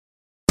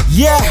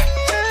Yeah,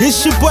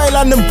 it's your boy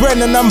London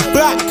Brennan, I'm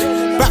back.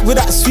 Back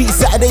with that sweet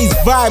Saturday's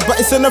vibe, but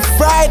it's on a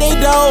Friday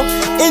though.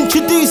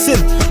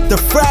 Introducing the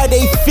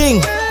Friday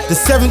Fing, the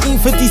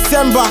 17th of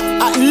December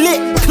at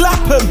Lit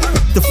Clapham.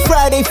 The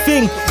Friday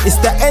Fing, it's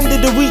the end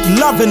of the week,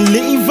 loving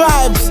litty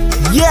vibes.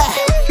 Yeah.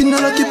 In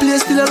a lucky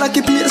place, still a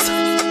lucky place.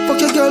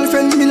 Fuck your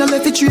girlfriend, me no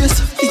left it trace.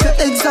 If you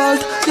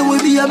exalt, you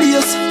will be a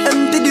base.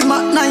 Empty the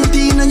Mac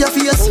 19 on your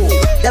face.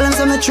 Tell them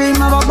some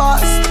dream of a boss.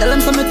 Tell them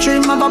some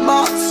dream of a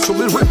boss.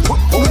 Trouble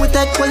we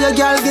take where your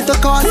girl get a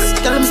cost.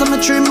 Tell them some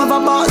dream of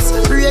a boss.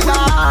 Pray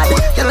God.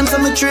 Tell them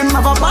some dream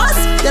of a boss.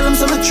 Tell them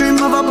some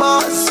dream of a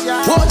boss.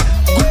 What?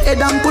 Good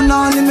head and put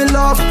on in me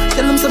love.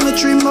 Tell them some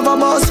dream of a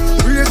boss.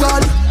 Pray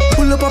God.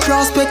 Pull up a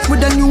prospect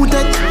with a new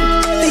tech.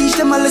 Teach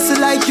them a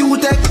lesson like you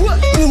tech.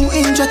 New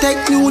intra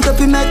tech, new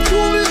dopey mech.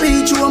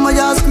 Reach you on my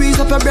ass, squeeze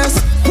up your breast.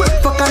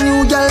 Fuck a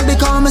new girl,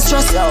 become a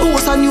stress.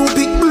 Post a new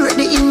pic, break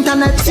the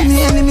internet. See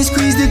me enemy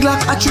squeeze the Glock,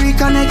 a tree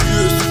connect.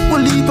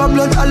 One leap of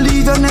blood, I'll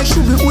leave your neck.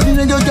 Should be putting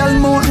in your girl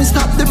mouth and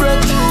stop the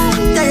breath.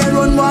 Yeah, you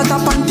run water,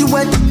 panty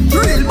wet.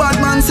 Real bad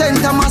man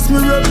sent a mass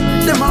me rep.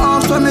 Them a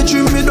ask when me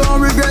dream, me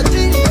don't regret.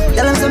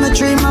 Tell them some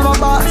dream of a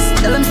boss.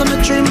 Tell them some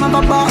dream of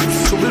a boss.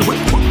 When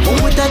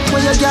we take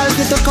where your girl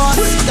get a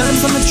cost. Tell them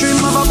some dream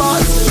of a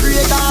boss.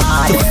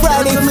 The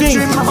Friday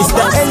Fing, it's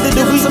the end of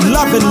the week,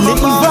 loving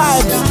litty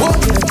vibes.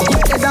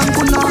 Head and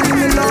put on in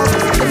me love.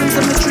 Tell them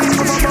some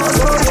dream of a boss.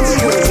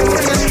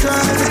 Get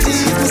trying to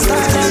teach me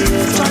style.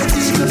 Try to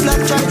teach me flat,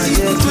 try to teach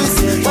me twist.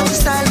 Watch the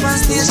style on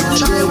stage,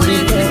 try with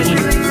it.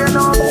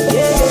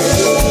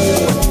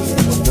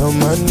 No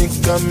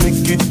manica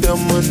make it the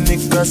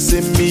monica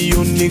say me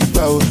unique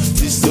bow.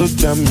 This so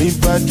jam me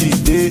body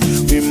day.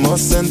 We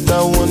must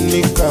enter one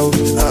nick out.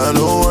 I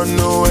don't want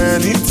know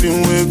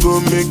anything we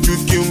go make you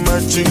kill my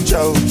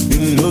chinchow.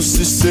 You know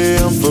she say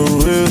I'm for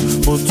real.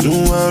 But you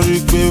worry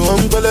pé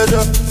one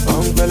belada.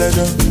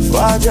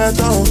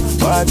 Wajet on,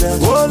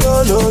 oh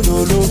lo lo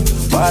lo lo.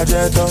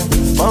 Wajet on,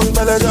 one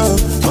belada.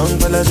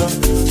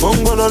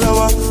 Mongo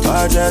lawa.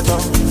 Wajet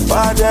on,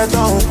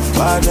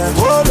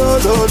 oh lo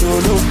lo lo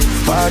lo.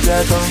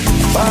 Wajet on,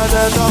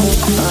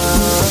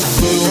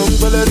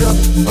 umbelada,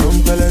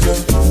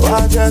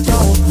 wajet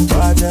on,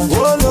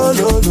 oh lo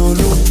lo lo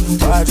lo,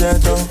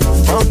 wajet on,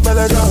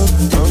 umbelada,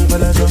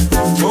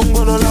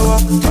 mungo no lawa,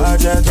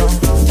 wajet on,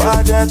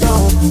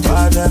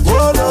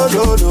 oh lo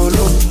lo lo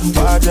lo,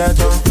 wajet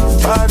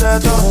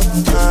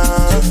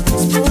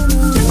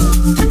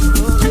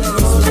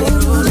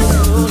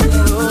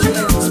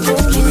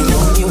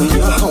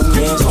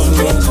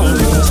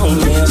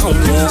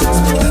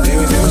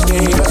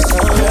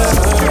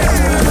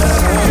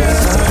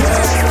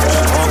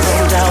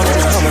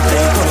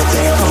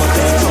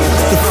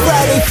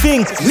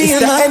Fing, it's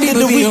the end of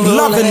the week,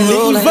 loving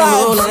litty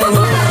vibes.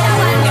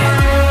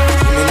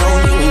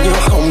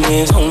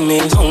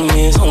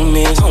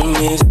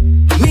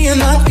 Me and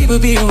my people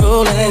be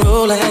rolling.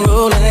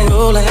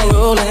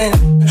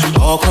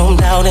 All come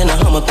down in a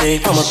Hummer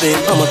pig. I'm like,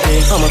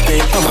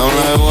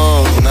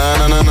 whoa, nah.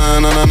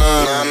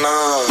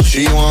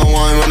 She want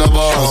wine with the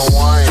boss.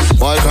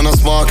 Why can't I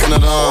spark in the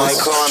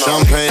dance?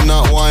 Champagne,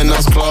 not wine,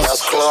 that's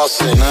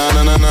classy. Nah.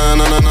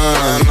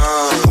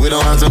 We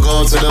don't have to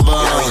go to the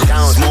bar.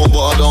 Smoke,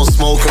 but I don't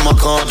smoke in my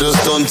car. Just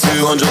done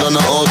 200 on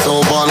the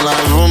autobahn. Like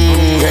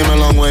came a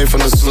long way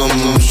from the slum.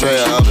 Straight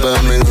out of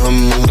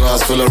Birmingham.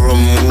 Glass full of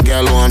rum.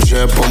 Gal want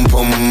share pum.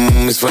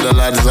 It's for the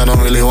lads I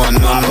don't really want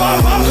none.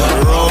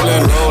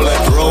 Rolling.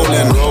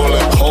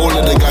 Whole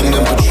of the gang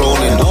them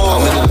patrolling.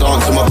 I'm in the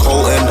dance with my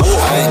coat in.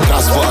 I ain't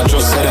gas, but I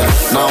just said it.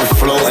 Now I'm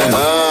floating.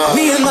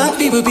 Me and my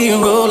people be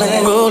rolling.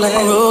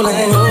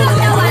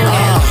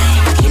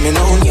 Keeping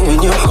on you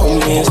and your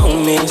homies.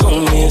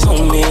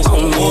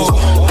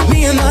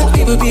 Me and my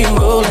people be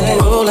rolling.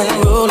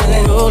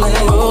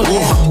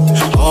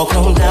 All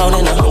come down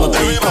in a Hummer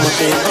pig.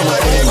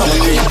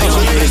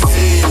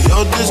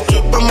 Yo, this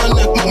drip on my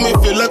neck make me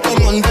feel like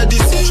I'm under the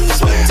sea.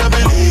 Sweat, I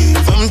believe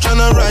I'm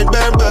tryna ride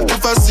bareback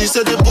if I see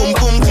say the boom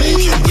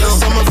clean.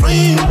 Yes, I'm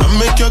afraid I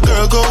make your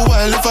girl go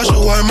wild if I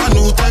show her my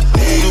new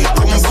technique.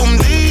 Boom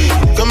deep,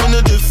 come in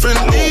a different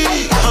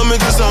league. I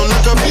make it sound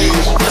like a beat,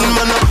 and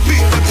man I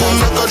beat the boom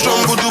like a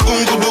drum. Gudu gum.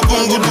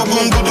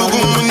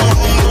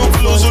 No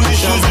clothes, only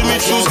shoes, give me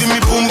shoes, give me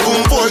boom.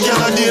 4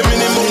 gyal a day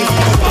minimum.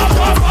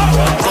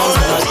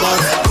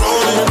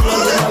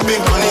 Rolling,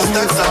 big money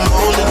stacks I'm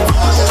holding.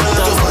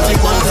 Just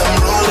 41 I'm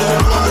rolling.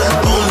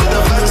 Only the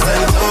first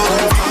time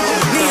rolling.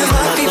 Me and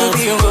my people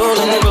be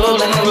rolling.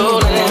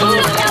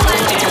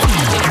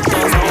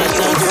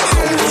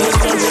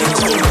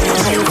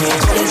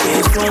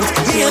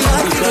 Me and my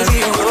people be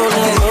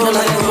rolling.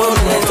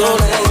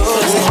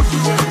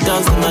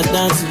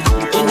 Dance.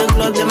 In the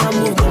club, them I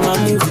move.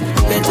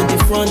 Get to the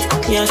front,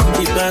 yeah, to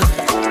the back.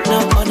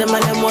 Now all the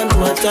man them want to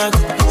attack.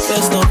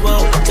 First of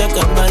all, check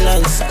your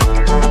balance.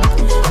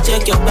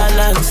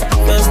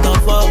 First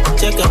of all,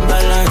 check your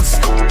balance.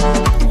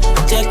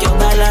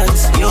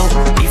 Yo,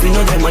 if you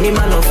know the money,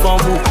 man, love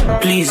fumble.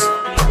 Please,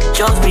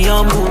 just be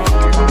humble.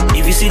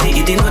 If you see the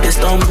eating, know the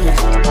stumble.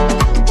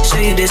 Show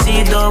you the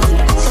see double.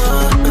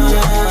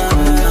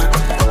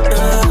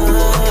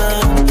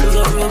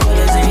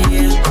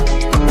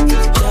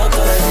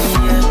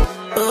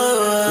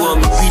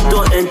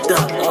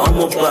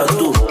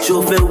 pàtó.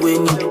 Show fair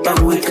winning, back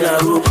with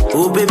claro.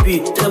 Oh baby,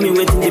 tell me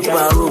waiting the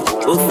paro.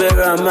 Oh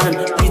fair man,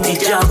 pretty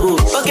jago.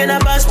 Okay, now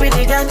pass me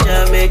the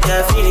ganja, make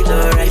I feel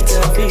alright.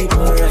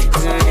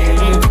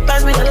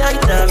 Pass me the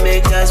lighter,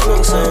 make I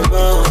smoke some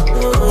more.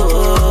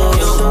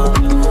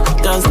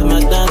 Dance them a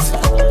dance.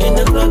 In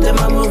the club, them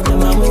a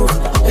move.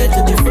 Head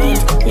to the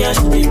front, me I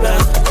should be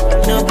back.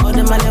 Now all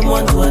them and them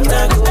want to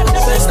attack.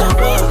 First of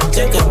all,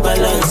 check your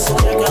balance.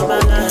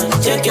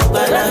 Check your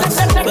balance.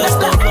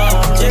 First of all,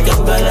 check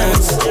your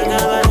balance.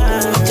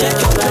 Check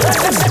your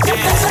balance.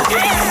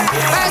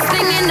 First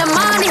thing in the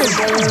morning,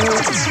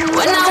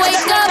 when I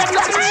wake up,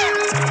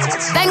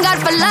 thank God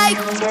for life.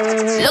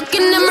 Look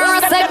in the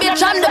mirror, say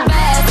bitch I'm the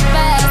best.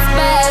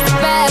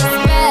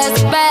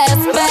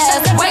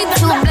 Way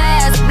too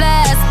blessed.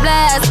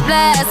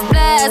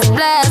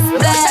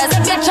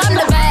 Bitch I'm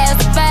the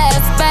best.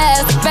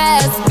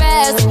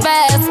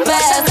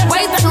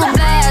 Way too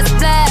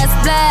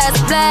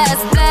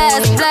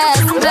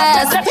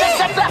blessed.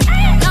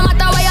 No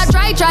matter where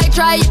you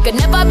try, you can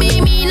never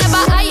be me,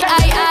 never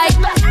I.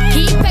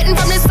 Keep petting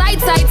from the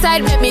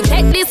side, let me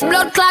take this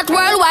blood clot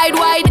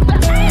worldwide.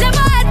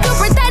 Never had to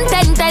pretend,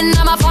 10.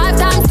 I'm a 5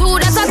 times 2,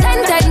 that's a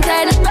 10.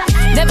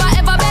 Never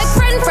ever beg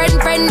friend.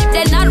 If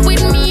they're not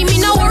with me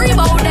no worry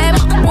about them.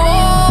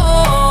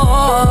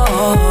 Whoa,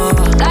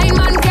 blind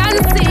man can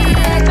see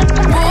it.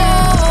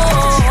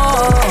 Whoa,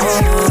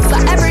 so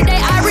every day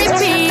I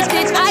repeat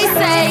it. I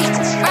say,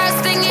 first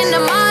thing in the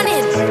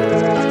morning,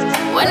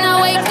 when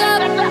I wake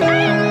up,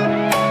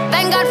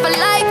 thank God for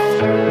life.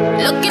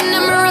 Look in the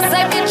mirror,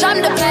 say bitch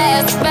I'm the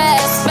best.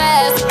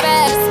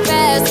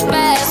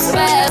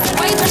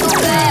 Way too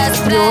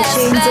blessed. You're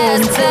tuned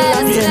in to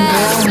London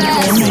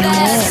Brown in the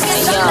mix.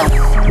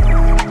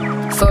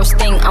 First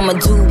thing I'ma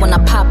do when I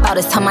pop out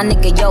is tell my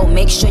nigga, yo,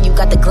 make sure you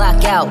got the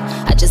Glock out.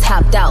 I just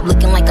hopped out,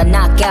 looking like a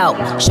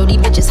knockout. Show these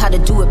bitches how to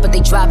do it, but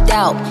they dropped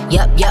out.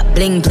 Yup,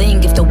 bling,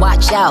 give the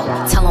watch out.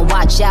 Tell them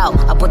watch out,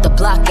 I put the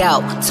block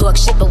out. Talk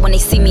shit, but when they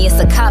see me, it's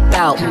a cop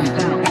out.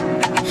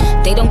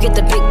 They don't get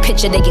the big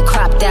picture, they get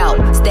cropped out.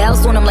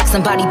 Styles on them like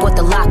somebody bought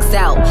the locks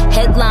out.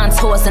 Headlines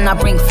horse and I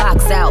bring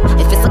Fox out.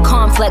 If it's a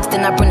complex,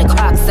 then I bring the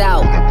Crocs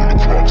out.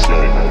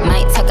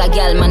 Might tuck a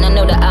gal, man, I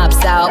know the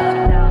ops out.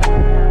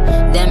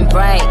 Them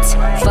bright,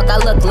 fuck I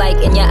look like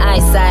in your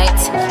eyesight.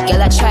 Girl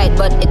I tried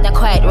but it not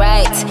quite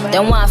right.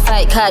 Them want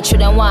fight, catch you,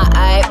 them want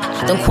hype.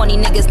 Them corny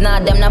niggas nah,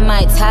 them not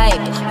my type.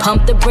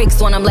 Pump the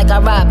brakes on them like I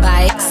ride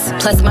bikes.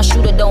 Plus my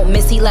shooter don't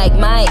miss, he like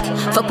Mike.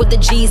 Fuck with the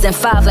G's and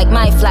 5 like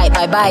my flight.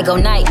 Bye go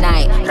night.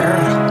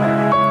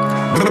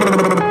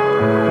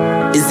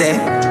 Is there?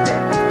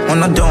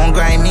 On a don't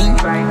grind me.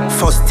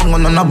 First thing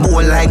on a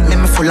bowl like me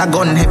full of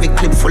gun, heavy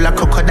clip full of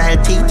crocodile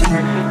teeth.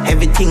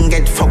 Everything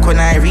get fuck when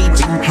I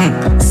reach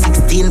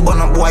 16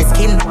 bun up boy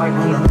skin.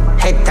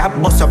 Head tap,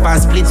 bust up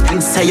and split.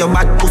 Say your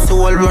bad pussy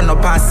all run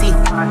up and see.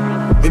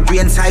 My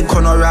brain side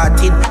corner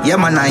rotted. Yeah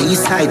man on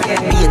east side,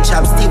 be a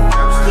chapstick.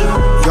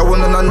 You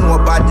wanna know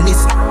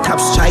badness. Top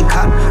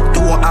striker,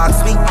 don't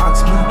ask me.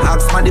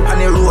 Ask my dip on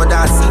the road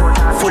I see.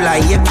 Full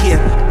of AK,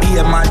 be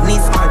a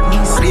madness.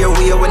 Clear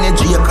way when you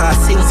drink or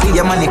sing. See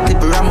your money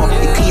clip ram up,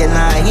 the clear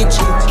now hit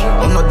you.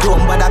 I'm not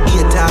dumb but I be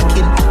a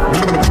talking.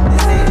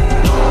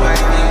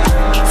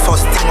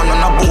 First thing on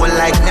a bowl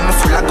like me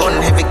full of gun,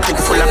 heavy clip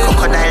full of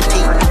crocodile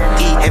teeth.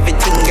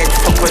 Everything get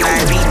fucked when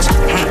I reach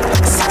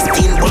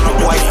 16 bun up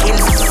boy skin.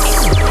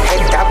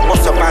 Head tap,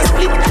 bust up and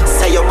split.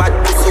 Say your bad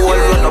pussy all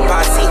run up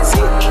and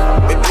see.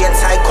 Me brain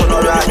side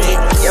corner rotted.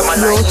 Yeah man,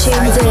 you're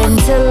tuned in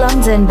to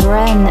London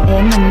Bren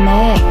in the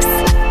mix.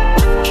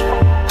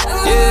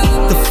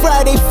 The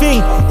Friday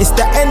thing, it's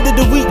the end of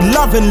the week,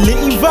 love and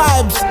litty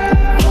vibes.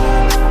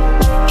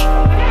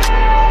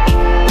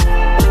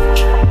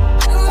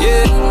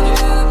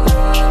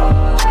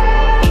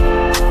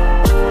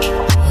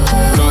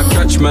 Can't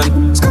catch man,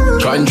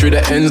 cutting through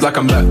the ends like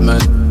I'm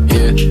Batman.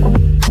 Yeah,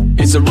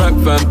 it's a rap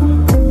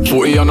fam,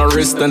 40 on the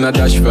wrist and a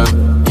dash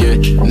fam. Yeah,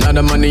 now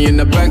the money in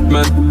the bank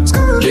man.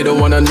 They don't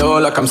wanna know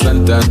like I'm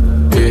Santan.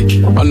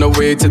 Yeah, on the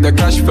way to the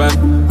cash fam.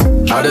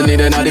 I don't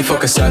need another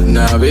fucker sat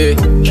nav. Yeah.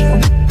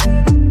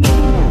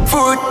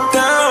 Foot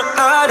down,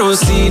 I don't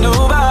see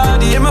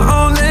nobody in my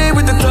own lane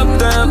with the top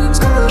down.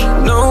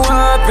 No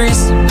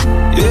worries,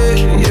 yeah.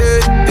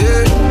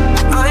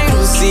 I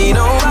don't see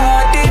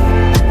nobody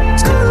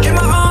in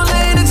my own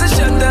lane, it's a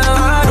shutdown.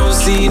 I don't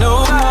see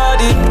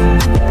nobody.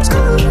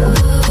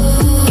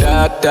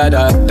 Da.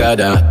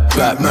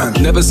 Batman.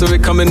 Never saw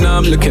it coming, now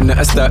I'm looking at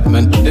a stat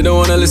man. They don't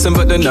wanna listen,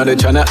 but then now they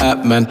tryna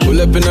act man.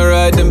 Pull up in the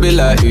ride and be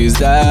like, who's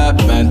that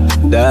man?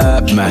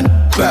 Batman.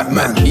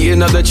 Eat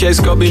another chase,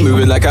 got be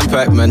moving like I'm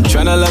Pac-Man.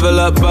 Tryna level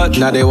up, but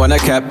now they wanna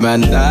cap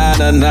man. Nah.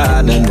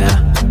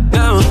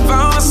 Now I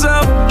found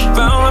myself,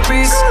 found my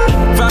peace.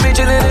 Found me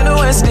chilling in the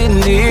West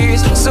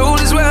Indies. Soul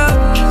is well,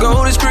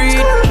 gold is green.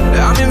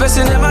 I'm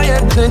investing in my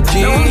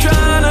energy. Now I'm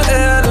tryna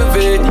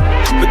elevate,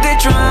 but they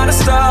tryna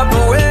stop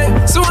my way.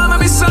 So I'ma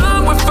be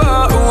somewhere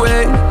far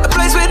away, a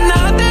place where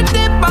nothing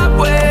dip my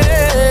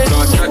way.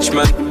 Can't catch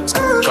man,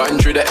 cutting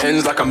through the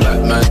ends like I'm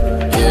Batman.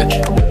 Yeah,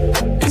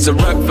 it's a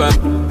rap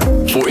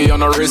fam, 40 on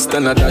on her wrist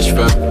and a dash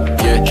fam.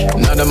 Yeah,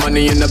 now the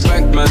money in the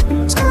bank, man.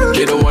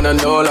 They don't wanna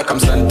know like I'm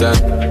Santan.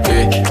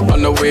 Yeah,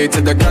 on the way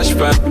to the cash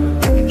fam.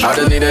 I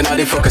don't need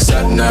another fucker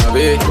sat now,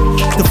 eh.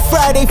 The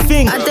Friday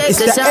thing, it's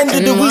the end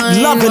of the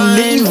week, love and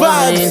litty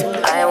vibes.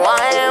 I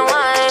wine.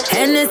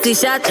 Hennessy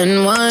shot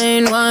and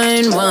wine.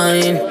 I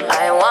wine.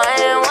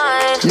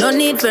 No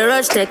need for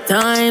rush, take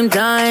time.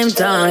 Take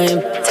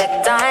time.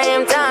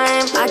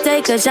 I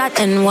take a shot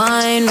and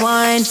wine.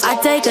 I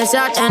take a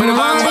shot and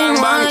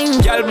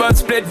wine. Y'all but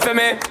split for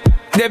me,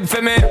 dip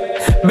for me.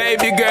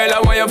 Baby girl,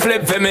 I want you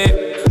flip for me.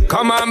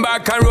 Come on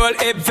back and roll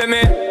it for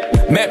me.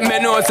 Make me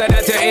know so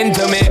that you're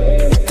into me.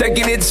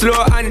 Taking it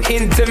slow and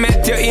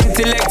intimate. Your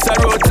intellect's a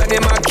road and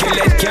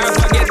immaculate. Can't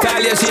forget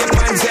all your shape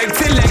and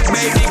sexy leg.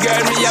 Baby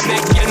girl, me a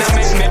beg, you know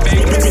make me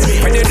beg.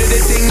 When you do the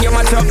thing, you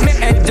must up me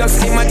head.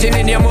 Just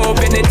imagining you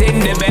moving it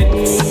in the bed.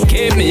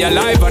 Keep me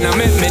alive and I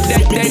make me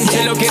dead. Then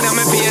she looking at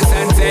my face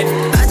and said,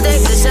 I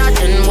take the shot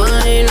and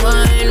wine.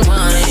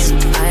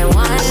 I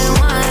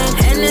wine.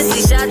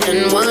 Hennessy shot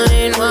and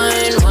wine.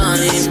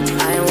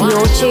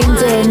 You're tuned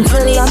in to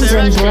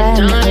London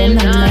Blend in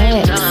the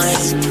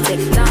mix.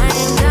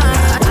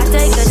 I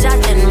take a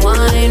shot and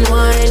wine.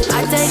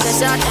 I take a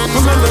shot and wine.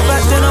 Remember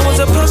back then I was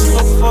a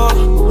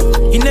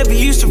 +4. You never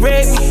used to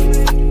rate me.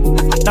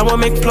 Now I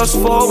make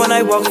 +4 when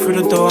I walk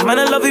through the door. Man,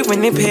 I love it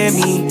when they pay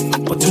me.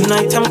 But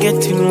tonight I'm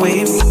getting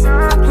wavy.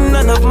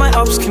 None of my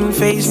ups can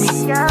faze me.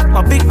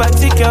 My big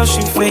body girl,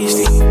 she faced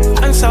it.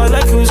 And so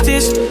like, who's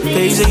this?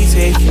 Lazy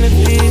taking a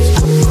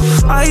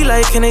piss. I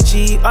like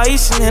energy,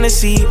 ice and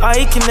Hennessy.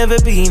 I can never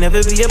be a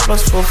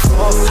 +4.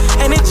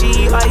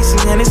 Energy, ice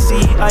and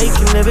Hennessy. I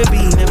can never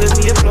be a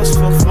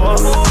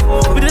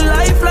 +4. With a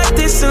life like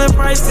this and a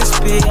price this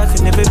big, I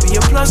can never be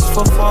a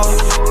 +4.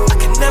 I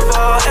can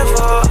never,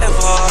 ever be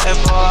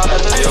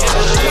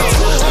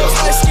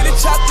let's get it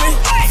chocolate.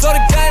 Throw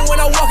the game when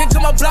I walk into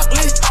my block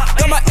list.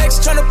 Got my ex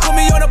tryna put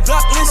me on a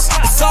block list.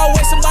 It's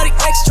always somebody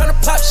ex tryna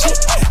pop shit.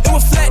 It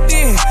was flat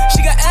then,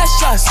 she got ass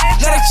shots.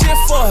 Now they cheer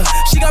for her,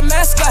 she got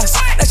mascots.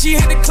 Now she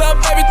hit the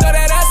club, baby, throw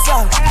that ass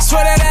out.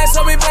 Swear that ass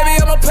on me, baby,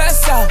 I'ma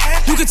pass out.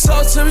 You can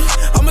talk to me,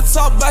 I'ma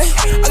talk, babe.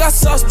 I got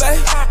sauce, babe,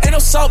 ain't no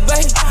salt,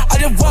 babe. I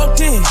just walked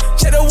in,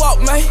 check the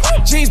walk, man.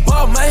 Jeans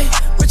ball, man,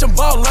 bitch, I'm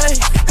ballin'.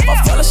 If I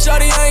fell a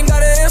shawty, I ain't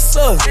got an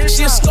answer.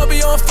 She a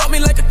Scorpio and fuck me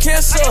like a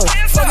cancer.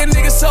 Fucking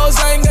niggas hoes,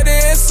 I ain't got an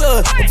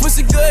answer. The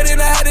pussy good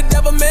and I had to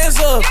dab a man's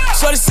up.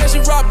 Shorty said she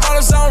rock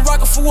bottles, I don't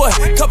rock it for what?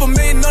 Couple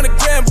million on the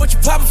gram, but you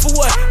poppin' for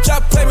what?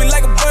 Try to play me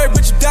like a bird,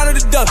 bitch, you down to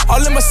the duck.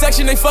 All in my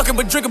section, they fucking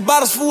but drinking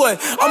bottles for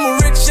what? I'm a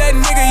rich ass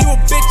nigga, you a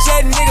bitch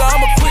ass nigga. I'm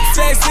a quick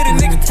fast hit a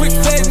nigga, quick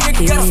fast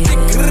nigga. Gotta stick,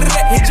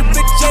 hit your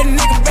bitch ass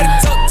nigga. Better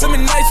talk to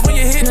me nice when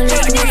you hit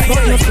that nigga.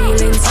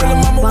 Tell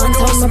him I'ma work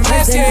on some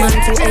ass, yeah.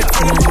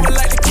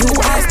 You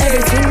have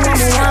everything when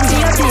me want be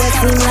a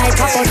piercing like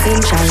a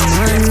potential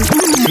man.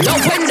 Now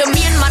when the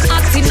main man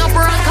acting up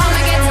wrong, come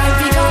and get time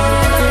to go.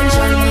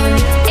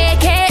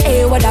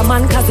 AKA what a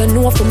man cause I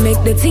know for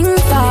make the thing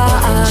fall.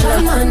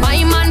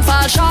 My man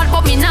fall short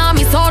but me now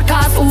miss out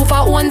cause who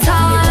for one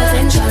time.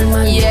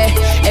 Yeah,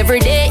 every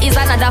day is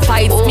another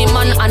fight. Me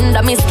man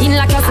under me skin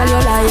like a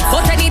cellulite.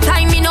 But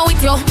anytime me know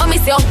with you, I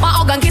miss you, my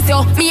hug and kiss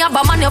you. Me have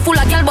a man you full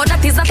of girl but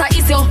that is not a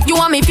issue. You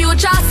want me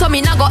future so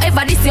me not go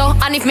ever diss you.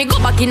 And if me go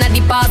back in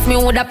the past me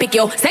woulda pick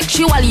you.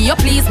 Sexually you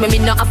please me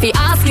not have to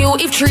ask you.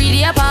 If 3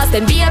 days pass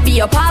then baby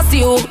you pass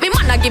you. Me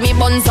man a give me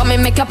buns so me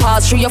make you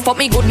pass through. You fuck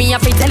me good me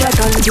have to tell you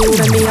thank you.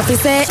 When me have to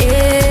say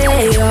hey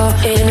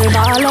me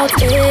ball out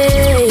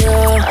hey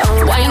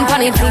wine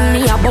pan it thing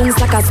me a bounce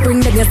like a spring.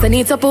 Then you send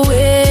it up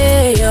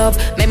way up.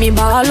 Make me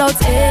ball out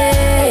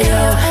hey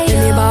make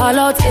me ball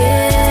out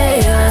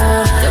hey.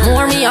 The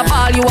more me a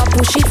ball you a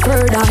push it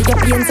further. You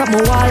paint up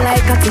my wall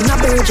like a tin of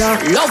burger.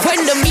 Love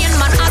when the main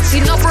man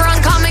acting up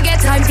wrong, come and get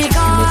time to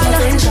call.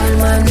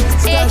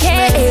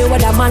 AKA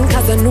what a man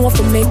cause I know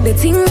for make the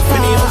thing fall.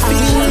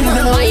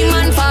 My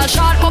man fall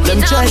short but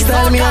them try to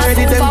tell me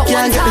already, them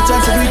can't get the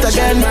chance to do it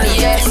again.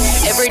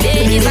 Yeah, every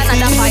day is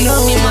another fight.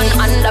 Me man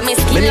under me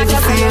skin like a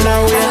feel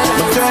now, yeah.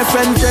 My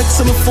girlfriend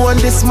text on my phone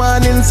this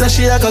morning, so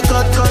she a go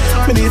cut.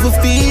 Me never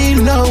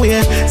feel no,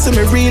 yeah. So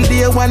me real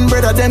day one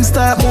brother, them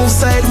start move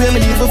sideways. Me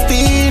never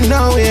feel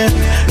no, yeah.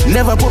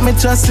 Never put me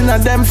trust in a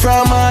them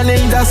from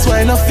morning, that's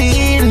why I no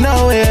feel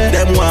no, yeah.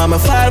 Them want me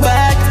fall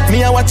back,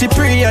 me a watch it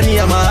pray and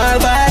yeah, my all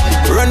back.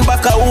 Run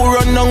back a who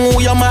run down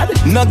who you mad.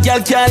 No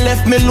girl can't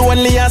left me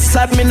lonely and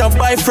sad. Me no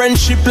buy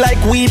friendship like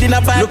weed in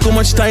a bag. Look how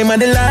much time at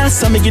the last,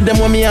 so me give them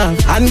what me have.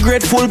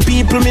 Ungrateful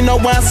people, me no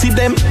want see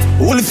them.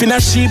 Wolf in a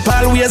sheep,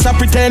 always a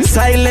pretend.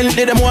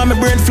 Silently, them want me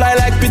brain fly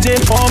like pigeon.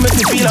 Oh, me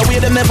feel away,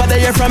 them never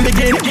there from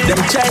begin.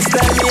 Them try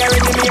style me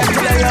already, me a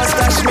killer your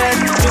stash man.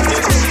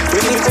 We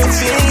need to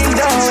feel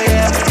down,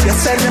 yeah. You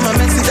send them a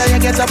message and you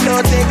get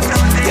uploaded.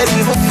 You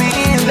need to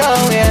feel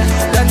down, yeah.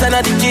 That's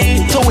another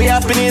key to we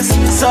happiness.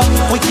 So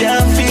we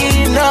can't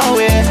feel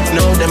nowhere.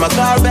 No, them a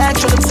call back,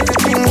 show them see the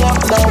thing up.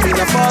 Now we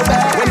not fall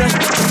back.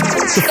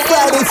 The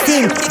Friday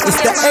thing, it's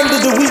the end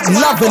of the week,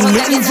 love and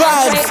litty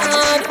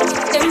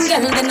vibes. Them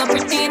girls, they not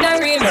pretty in a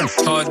real.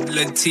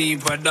 Toddler T,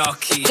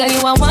 Badaki. Girl,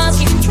 you a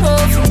walking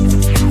trophy.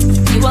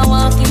 You a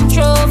walking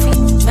trophy.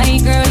 My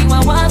girl, you a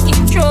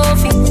walking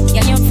trophy.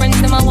 Yeah, your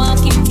friends, them a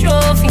walking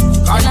trophy.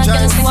 And I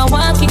girls, you a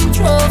walking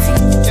trophy.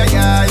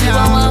 You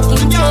a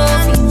walking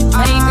trophy.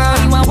 My girl,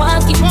 you a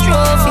walking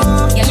trophy.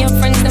 Yeah, your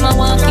friends, them a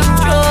walking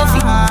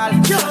trophy.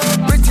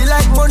 Pretty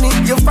like money,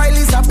 your file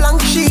is a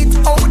blank sheet.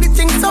 All the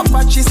things up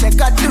and she said,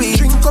 God do it.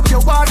 Drink up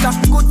your water,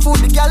 good food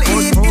the girl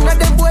eat. In a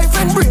them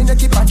boyfriend brain, you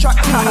keep a track.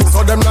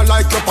 So them not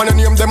like up and the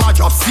name them a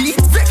drop seat.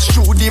 Vex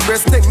through the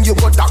breast, then you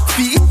go duck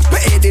feet.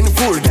 Paid in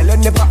full, girl you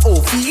never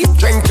off feet.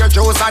 Drink your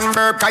juice and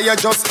burp, cause you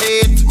just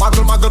ate.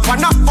 Muggle, muggle,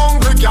 pan a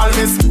hungry girl.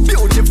 Miss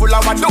beautiful,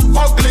 I want no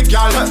ugly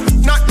girl.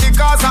 Not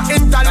because of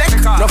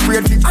intellect. Not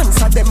afraid to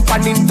answer them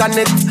pan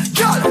internet.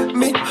 Girl,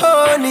 me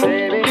honey,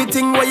 the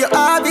thing where you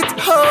have it,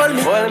 hold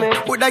me.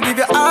 Would I give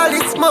you all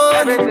this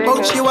money?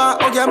 But she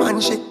want hug your man,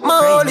 she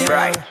molly.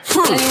 Girl,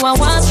 you a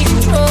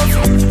walking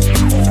trophy.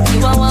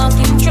 You a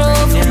walking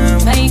trophy.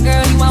 My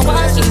girl, you a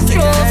walking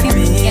trophy.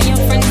 Yeah, your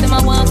friends, them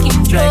a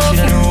walking trophy.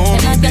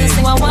 And I girls,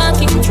 they a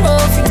walking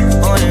trophy.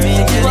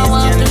 You a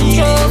walking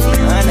trophy.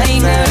 My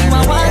girl, you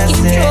a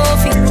walking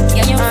trophy.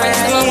 Yeah, your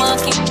friends, them a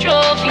walking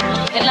trophy.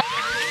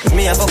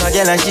 Me a fuck a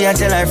girl and she a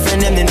tell her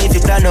friend them they need to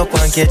plan up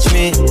and catch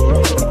me.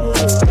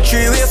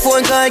 Three-way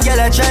phone call,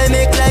 girl I try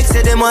make like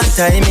say them one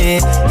time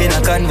me. In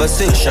a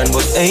conversation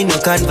but ain't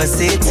no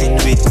conversating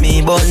with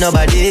me but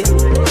nobody.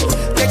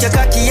 Take your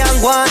cocky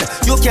and go on,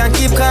 you can't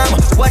keep calm.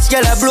 Watch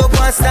girl I blow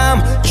one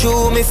stamp.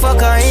 True me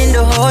fuck her in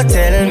the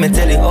hotel. Me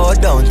tell it all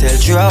down, tell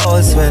true I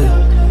all swell.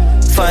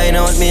 Find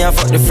out me I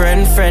fuck the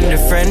friend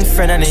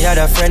and the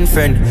other friend.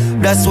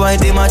 That's why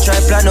they might try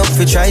plan up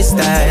for try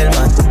style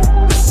man.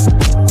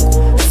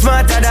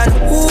 Smarter than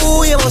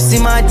who you must see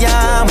mad,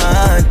 yeah,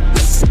 man.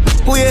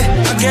 Who yeah?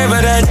 I gave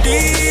her that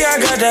D, I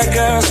got that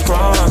girl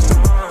sprung.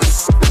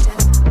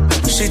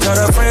 She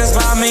told her friends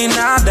about me,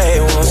 now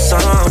they want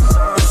some.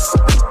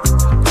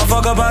 I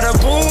fuck about a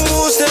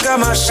boost, they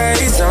got my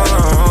shades on.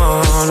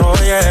 Oh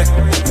yeah,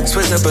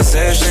 switch the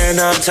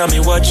position up, tell me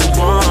what you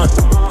want.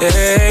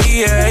 Yeah.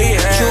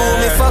 True,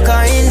 me fuck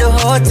her in the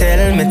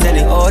hotel. Me tell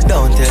it all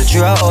down, tell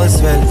you all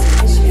swell.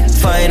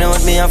 Find out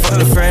me I fuck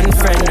the friend and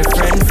the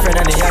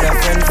other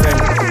friend.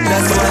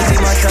 That's why they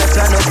might try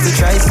plan up to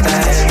try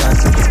style, man.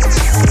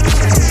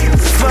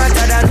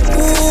 Smarter than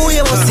who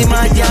you must see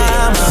my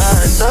jam,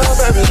 man.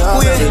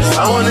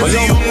 I wanna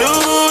see you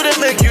nude and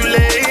make you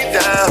lay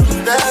down.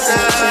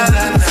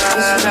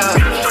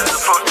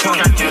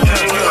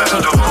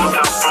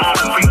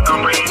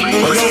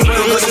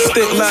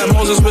 Stick like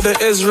Moses with the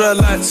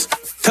Israelites.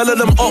 Telling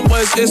them up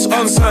boys it's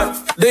on site.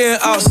 They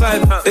ain't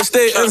outside, they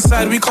stay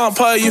inside. We can't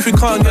party if we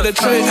can't get a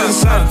tray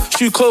inside.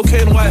 Shoe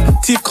cocaine white,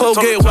 teeth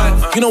Colgate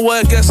white. You know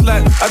what it gets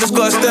like. I just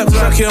got a step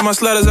track here on my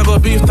sliders. I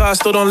got beef that I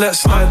still don't let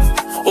slide.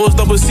 Always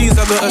double C's,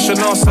 I got a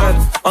Chanel side.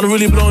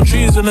 Unruly blown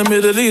trees in the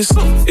Middle East.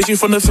 Is you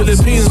from the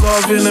Philippines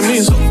or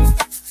Vietnamese?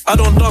 I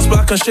don't dance but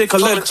I can shake a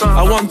leg.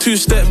 I want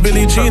two-step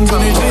Billie Jeans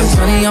on new jeans.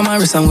 Money on my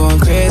wrist, I'm going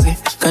crazy.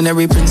 Gun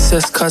every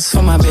princess cuts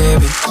for my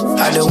baby.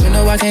 Out the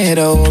window, I can hit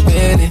a whole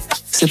belly.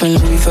 Sippin'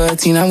 Louis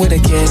 13, I'm with a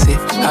cassie.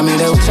 I made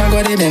a wish, I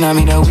got it, then I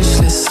made a wish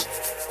list.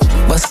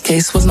 Bust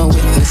case was no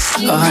witness.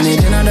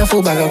 100 in the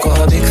full bag, I caught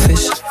a big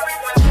fish.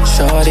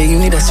 Shorty, you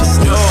need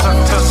assistance.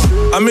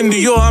 I'm in New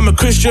York, I'm a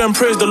Christian,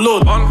 praise the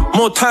Lord.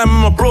 More time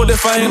I'm abroad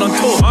if I ain't on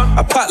tour.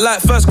 I pack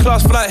like first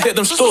class flight, hit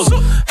them stores.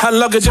 Hand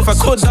luggage if I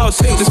could, I'll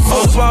take this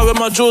photo. Fly with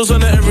my jewels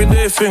on an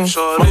everyday thing.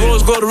 My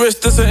rose gold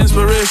wrist, this an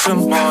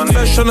inspiration.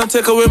 First tryna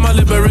take away my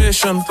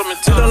liberation.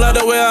 She don't like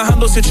the way I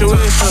handle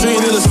situations. She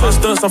need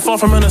assistance, I'm far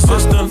from an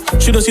assistant.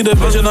 She don't see the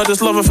vision, I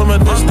just love her from a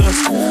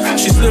distance.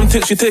 She slim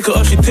tick, she take it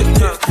off, she tick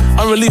tick.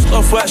 I'm released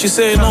off white, she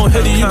say no,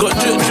 Heady, you got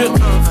drip drip.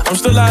 I'm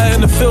still out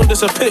in the field,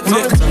 it's a picnic.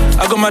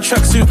 I got my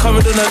tracksuit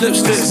covered in a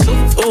lipstick.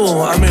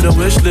 Oh, I made a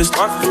wish list.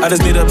 I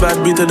just need a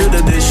bad beat to do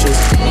the dishes.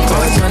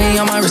 Got 20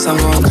 on my wrist, I'm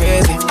going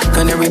crazy.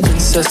 Gun every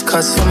princess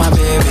cuts for my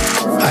baby.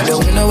 Out the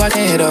window, I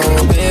can hit a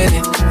whole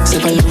belly.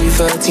 Sippin' Louis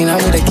 13, I'm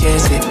with a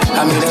cassie.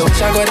 I made a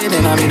wish, I got it,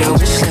 then I made a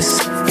wish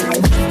list.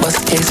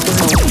 Bust case was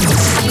no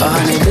witness.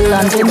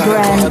 London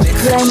Brand,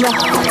 playing the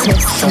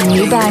hottest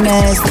new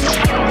bangers.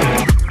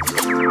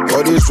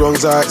 All these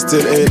wrongs I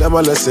still ain't them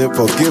a lesson.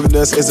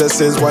 Forgiveness is a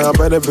sin, why I'm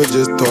better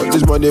just talk.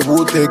 This money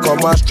will take all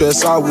my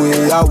stress away.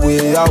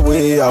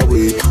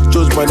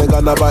 Choose money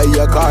gonna buy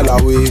your car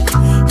away.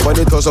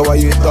 Money toss, so why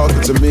you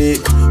talking to me?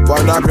 For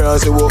an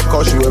appearance, it will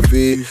cost you a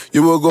fee.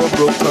 You will go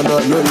broke, turn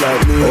not look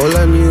like me. All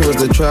I knew was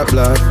the trap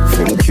life.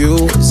 From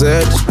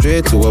QZ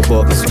straight to a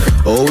box.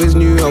 Always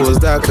knew I was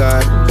that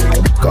guy.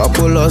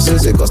 Couple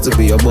losses, it cost to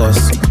be a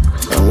boss.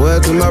 And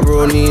word to my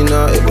bro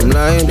Nina, if I'm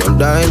lying, I'm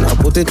dying, I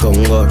put it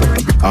on God.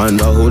 And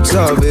the whole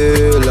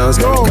surveillance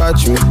can't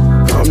catch me.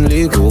 I'm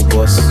legal,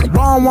 boss.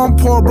 Round one,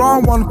 pour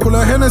round one, pull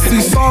a Hennessy.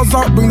 Stars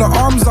up, bring the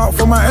arms out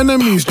for my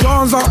enemies.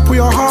 Johns up, put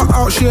your heart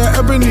out, she a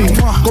ebony.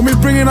 Got me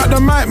bringing out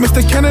the mic,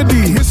 Mr.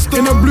 Kennedy.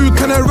 In a blue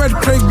tenor, red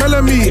Craig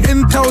Bellamy.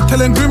 Intel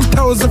telling grim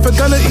tales of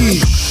fidelity.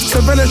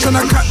 Sevilla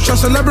tryna catch our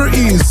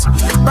celebrities.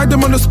 Bag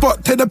them on the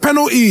spot, take the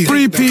penalty.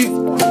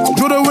 3P,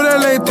 Jordan with a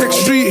latex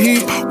street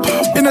heat.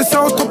 In the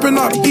cell, topping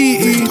up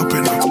EE.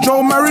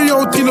 Joe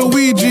Mario,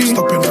 Luigi.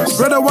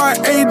 Red or white,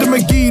 A, the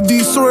McGee.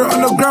 Saw it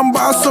on the gram,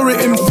 but I saw it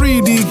in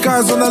 3D.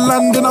 Guys on the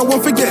land, and I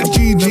won't forget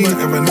GG.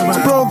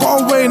 Bro,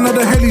 got away, now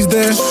the heli's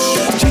there.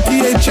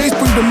 GTA chase,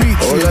 bring the meat.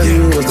 All I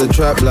knew was the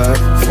trap life.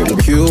 From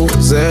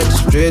QZ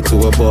straight to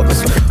a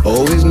box.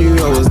 Always knew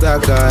I was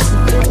that guy.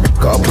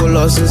 Couple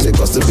losses, it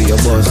cost to be a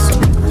boss.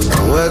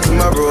 I'm working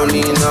my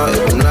brony now.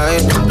 If I'm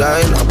lying, I'm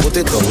dying. I put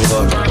it on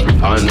God.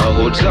 I know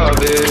who's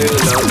up it.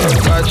 I'll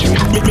catch me.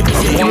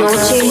 You're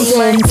tuned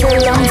in to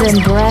London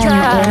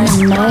Brand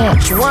in the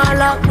mix. You want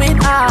lock with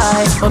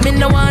eyes, but me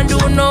no want do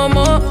no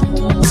more.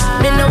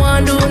 Me no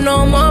want do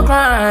no more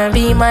crime.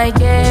 Be my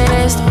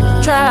guest,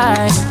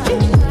 try.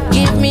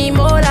 Give me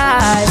more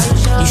life.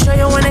 You sure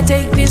you wanna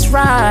take this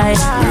ride?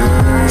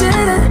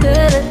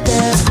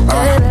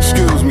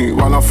 Excuse me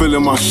while I'm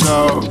feeling my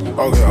show.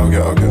 Okay.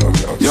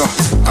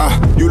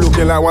 Yeah, you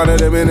looking like one of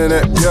them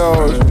internet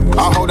girls.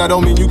 I hope that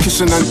don't mean you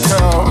kissing and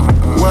tell.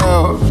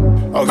 Well,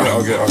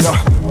 okay. Yeah,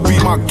 be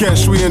my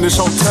guest, we in this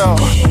hotel.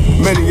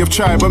 Many have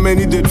tried, but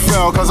many did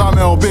fail. Cause I'm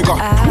L bigger.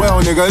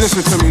 Well, nigga,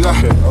 listen to me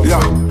like, yeah,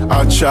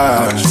 I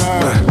tried.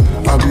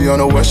 I be on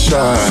the west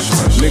side.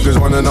 Niggas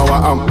wanna know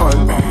what I'm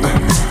on.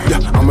 Yeah,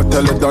 I'ma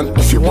tell it done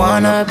if you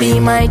wanna be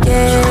my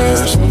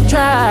guest,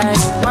 try.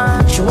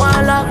 She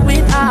wanna lock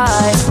with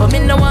eyes, but me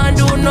no want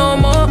do no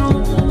more.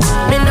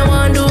 Me no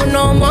want do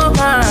no more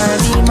crime.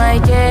 Be my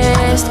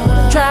guest,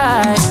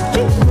 try.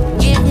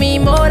 Give me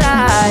more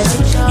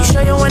life. You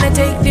sure you wanna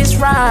take this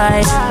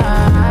ride?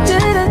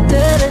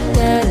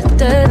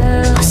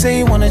 You say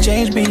you wanna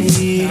change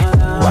me,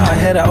 why I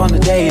head out on the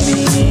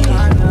daily.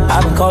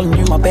 I've been calling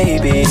you my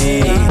baby,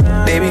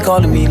 they be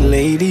calling me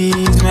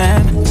ladies,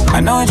 man. I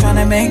know you're trying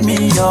to make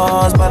me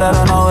yours, but I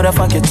don't know who the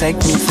fuck you take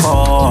me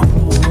for.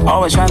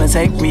 Always trying to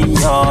take me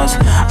yours.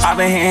 I've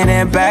been hitting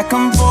it back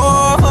and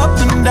forth, up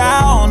and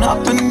down,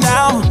 up and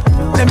down.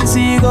 Let me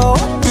see you go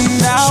up and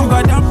down.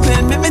 Sugar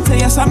dumpling, let me tell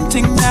you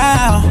something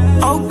now.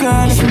 Oh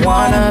girl, if you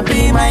wanna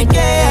be my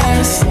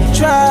guest,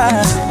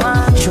 try.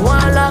 She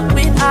wanna lock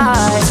with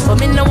eyes, but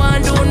me no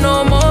want do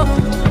no more.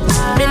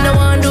 Me no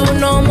want do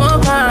no more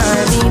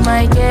crime. Be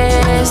my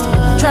guest,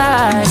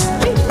 try.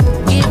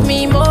 Give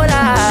me more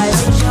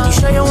life. You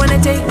sure you wanna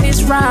take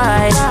this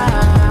ride?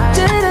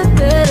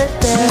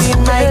 Be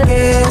my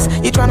guest,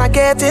 you tryna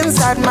get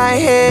inside my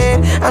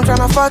head. I'm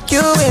tryna fuck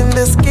you in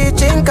this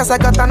kitchen, cause I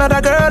got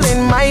another girl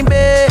in my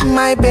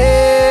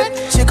bed.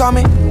 She call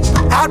me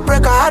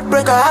heartbreaker.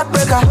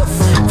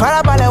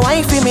 Farabale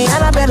wine for me,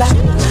 Annabella.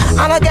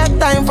 And I get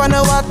time for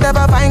no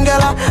whatever fine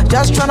girl.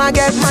 Just tryna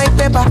get my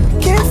paper.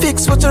 Can't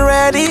fix what's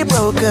already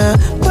broken,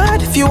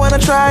 but if you wanna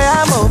try,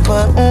 I'm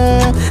open.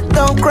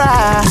 Don't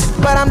cry,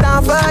 but I'm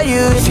down for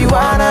you. If you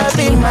wanna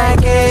be my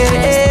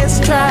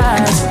guest,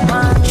 try.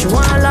 She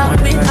wanna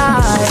lock with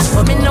eyes,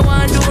 but me no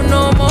want do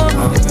no more.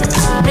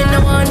 Me no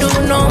want do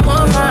no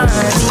more crime.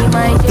 Be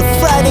my guest. The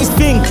Friday's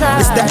Fing,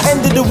 it's the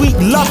end of the week,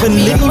 love and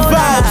litty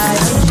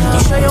vibes. You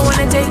sure you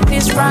wanna take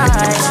this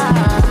ride?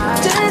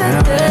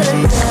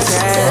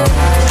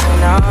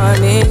 I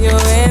need you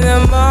in the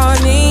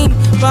morning,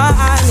 but I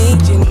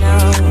need you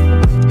now.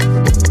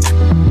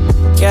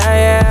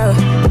 Yeah.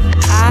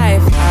 I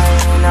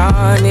find I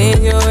need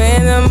you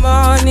in the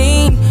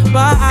morning,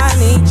 but I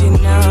need you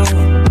now.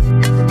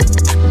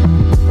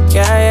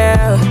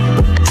 Yeah.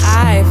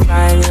 I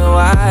find you,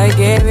 I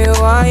give you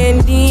all you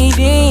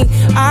need.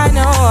 I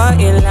know what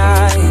you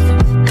like.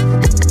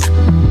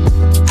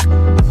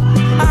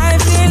 I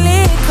feel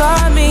it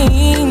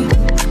coming.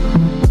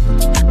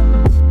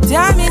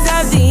 Time is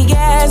of the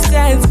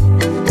essence.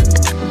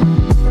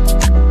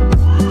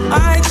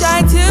 I try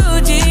to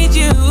teach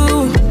you,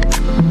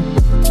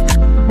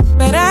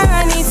 but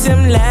I need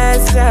some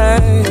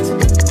lessons.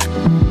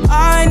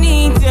 I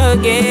need to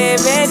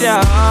give it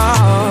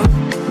all.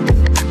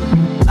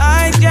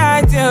 I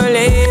try to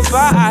live,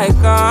 but I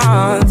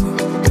can't.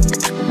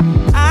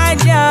 I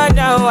don't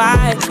know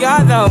why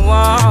you're the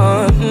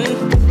one.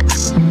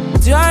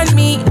 Turn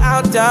me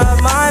out of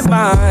my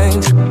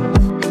mind.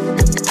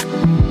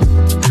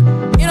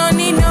 You don't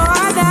need no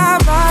other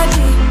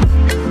body.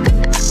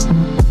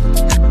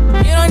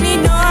 You don't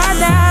need no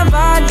other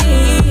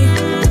body.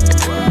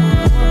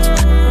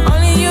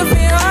 Only you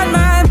feel on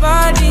my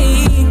body.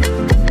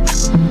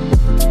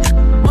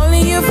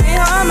 Only you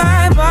feel on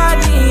my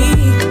body.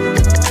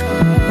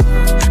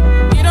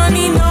 You don't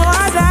need no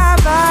other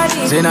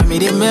body. Say I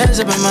made it mess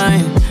up your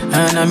mind,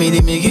 and I made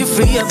it make you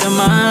free up your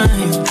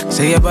mind.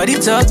 Say your body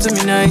talk to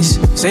me nice.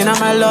 Say now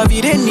my love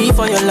you didn't need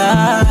for your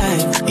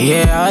life.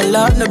 Yeah, our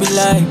love no be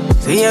lie.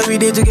 Say every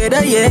day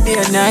together, yeah, day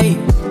and night.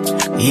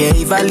 Yeah,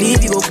 if I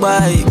leave you go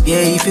by.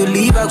 Yeah, if you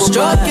leave I go by.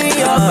 Stroking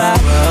your back,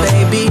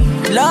 baby,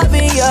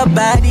 loving your your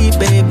body,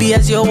 baby.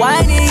 As you're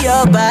whining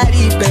your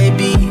body,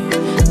 baby.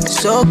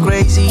 So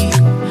crazy.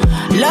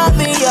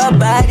 Loving your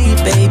body,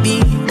 baby.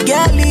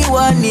 Girl, you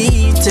want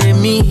need to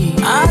me.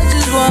 I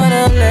just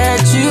wanna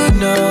let you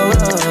know.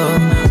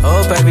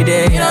 Hope every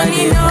day you don't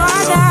need no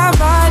other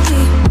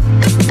body.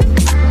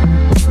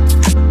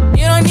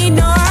 You don't need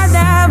no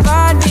other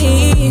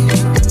body.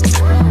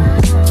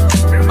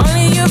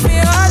 Only you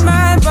feel on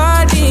my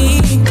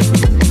body.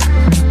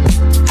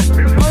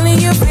 Only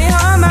you feel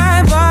on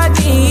my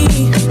body.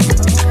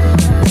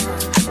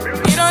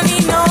 You don't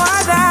need no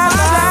other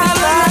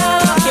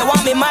body. You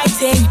want me my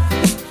thing.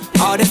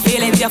 All the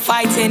feelings you're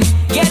fighting.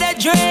 Get a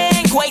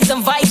drink, wait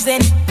some vibes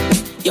in.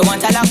 You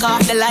want to lock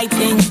off the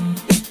lighting.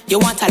 You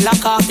want to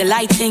lock off the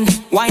lighting.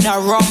 Why not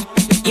rum?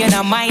 You're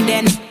not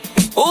minding.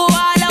 Oh,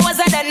 all hours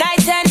of the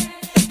night and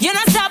you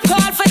don't stop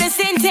call for the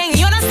sin thing.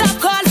 You don't stop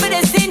call for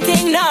the sin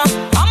thing, no.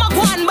 I'm a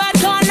one but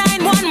call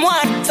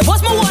 911.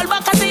 Suppose my wall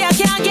back I say I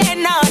can't get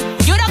none.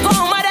 You don't go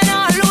mad and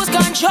I'll lose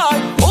control.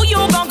 Who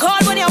you gon'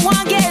 call when you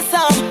want get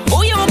some?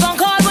 Who you gon'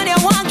 call when you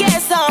want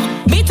get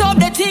some? Beat up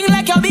the thing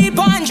like you beat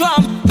on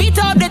drum. Beat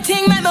up the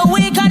thing make me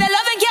weak and the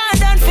loving can't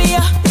done for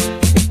you.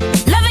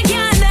 Loving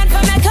can't done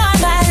for me call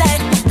my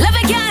line.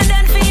 Loving can't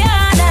done for you,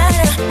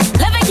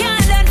 nah. Loving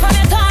can't done for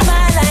me call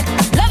my line.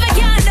 Loving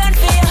can't done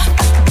for you.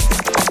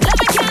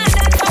 Loving can't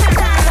done for me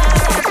call my line.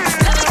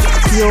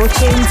 You're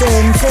tuned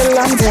in to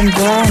London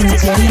Blend in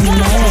the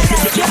mix.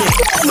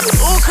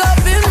 Woke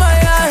up in my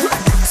eye.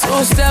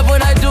 So step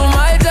when I do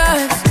my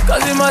dance.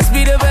 Cause it must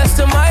be the best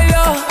of my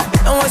love.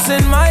 And what's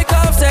in my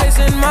cup stays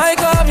in my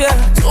cup, yeah.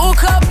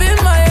 Woke up in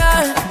my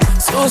eye.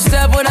 So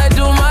step when I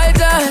do my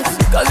dance.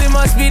 Cause it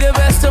must be the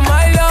best of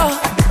my love.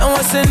 And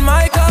what's in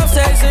my cup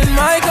stays in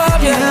my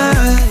cup,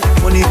 yeah.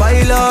 Money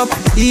pile up,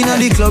 inna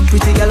the club,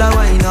 pretty girl a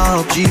wine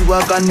up.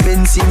 G-Wagon,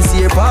 Benz,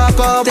 sincere park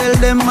up. Tell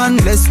them man,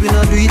 bless we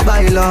not do it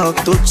by luck.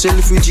 Touch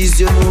selfridges,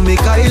 you know me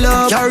Kyle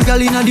up. Car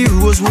girl inna the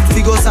Rosewood,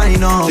 figure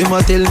sign up. Them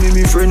a tell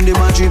me friend, them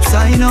a drip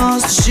sign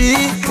us. She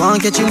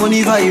want catch your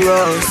money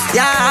virus.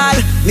 Yeah,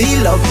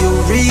 me love you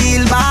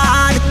real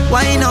bad.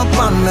 Wine up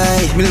on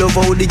me. Me love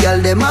how the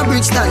girl them a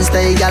bridge stand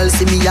style. Girl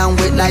see me and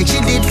wet like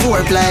she did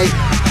foreplay.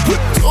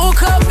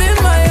 Woke up in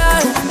my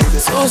eye.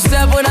 So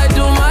step when I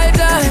do my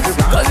dance.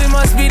 Cause it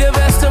must be the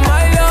best of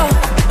my love.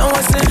 And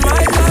what's in my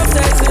cup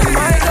stays in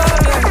my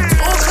cup, yeah.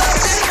 Woke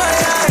up in my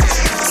eye.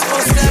 So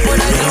step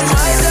when I do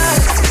my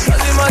dance.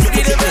 Cause it must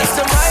be the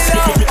best of my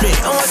love.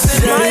 And what's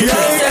in my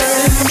cup stays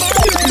in my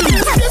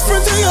cup.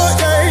 Different to your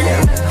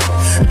game.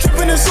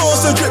 Dripping in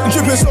sauce, the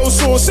dripping so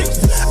saucy.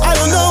 I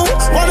don't know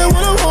why they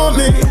wanna want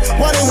me.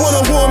 Why they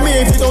wanna want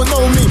me if they don't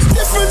know me.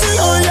 Different to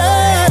your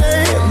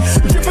game.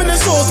 Dripping in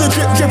sauce, the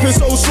dripping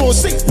so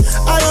saucy.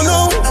 I don't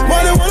know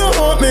why they wanna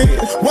want me.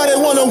 Why they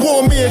wanna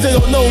want me if they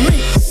don't know me.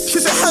 She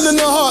said hand in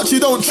her heart, she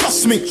don't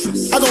trust me.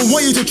 I don't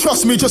want you to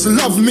trust me, just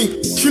love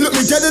me. She looked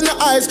me dead in the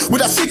eyes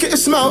with that secretive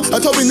smile. I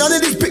told me none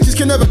of these bitches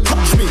can ever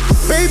touch me.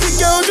 Baby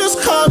girl,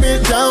 just calm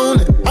it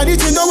down. I need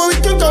to know where we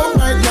can go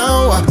right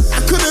now. I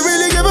couldn't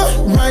really give up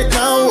right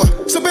now.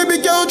 So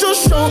baby girl,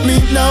 just show me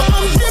now.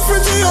 I'm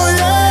different to you,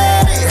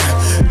 yeah.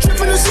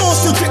 Dripping the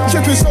sauce, the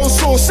dripping so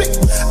saucy.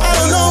 I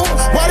don't know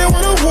why they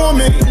wanna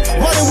warn me.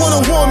 Why they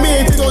wanna warn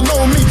me if they don't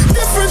know me.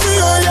 Different to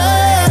you,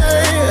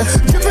 yeah.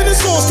 Dripping the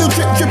sauce, the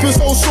dripping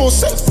so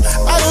saucy.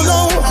 I don't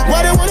know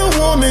why they wanna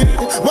warn me.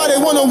 Why they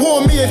wanna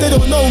warn me if they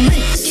don't know me.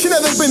 She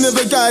never been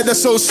with a guy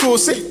that's so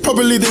saucy.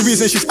 Probably the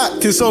reason she's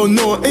acting so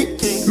naughty.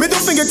 Middle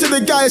finger to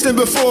the guys that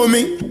before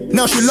me.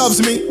 Now she loves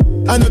me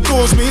and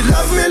adores me.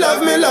 Love me,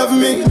 love me, love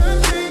me.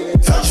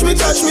 Touch me,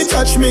 touch me,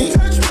 touch me.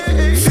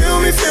 Feel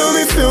me, feel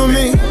me, feel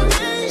me.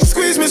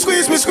 Squeeze me,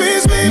 squeeze me,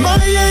 squeeze me. My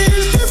A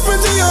is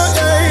different to your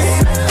A.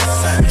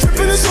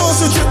 Dripping the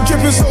sauce,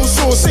 dripping so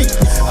saucy.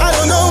 I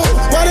don't know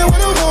why they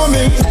wanna warn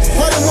me.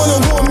 Why they wanna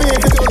warn me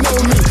if they don't know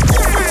me.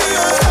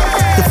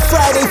 The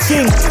Friday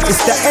thing,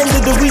 it's the end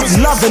of the week,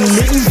 love and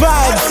litty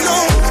vibes. I don't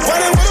know why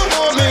they wanna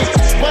warn me.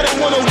 Why they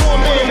wanna warn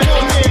me if they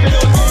don't know me.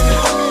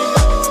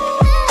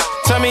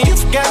 Tell me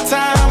you've got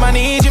time, I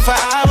need you for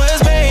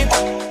hours, babe.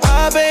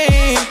 Oh,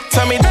 babe.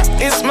 Tell me that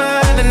it's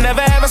mine and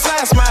never ever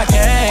slice my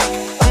cake.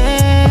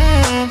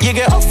 You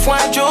get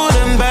off-white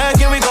Jordan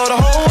back and we go the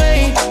whole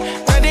way.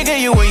 Ready to get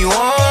you where you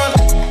want.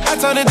 I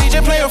told the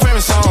DJ play your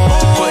favorite song.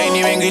 Putting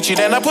you in Gucci,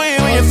 then I put you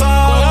in your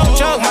thought.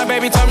 Joke, my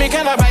baby told me,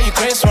 can I buy you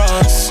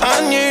Christmas?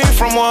 I knew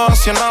from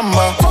what's your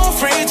number. For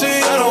free to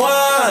you're the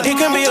one. It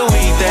can be a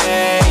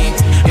weekday.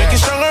 Make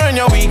it stronger on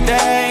your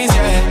weekdays,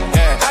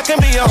 yeah. I can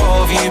be your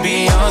whole view,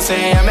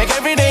 Beyonce. I make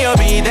every day your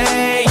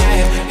B-day,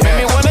 yeah. Make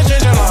me wanna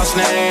change your last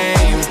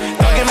name.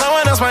 Don't give no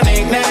one else my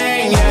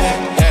nickname,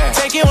 yeah.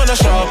 Take you on a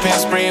shopping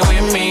spree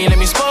with me. Let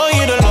me spoil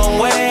you the long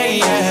way,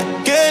 yeah.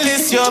 Girl,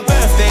 it's your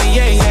birthday,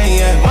 yeah, yeah,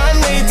 yeah.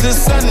 Monday to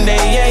Sunday,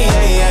 yeah,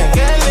 yeah, yeah.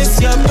 Girl, it's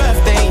your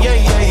birthday, yeah,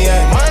 yeah,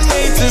 yeah.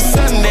 Monday to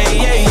Sunday,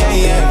 yeah, yeah,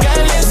 yeah.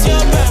 Girl, it's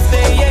your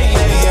birthday, yeah,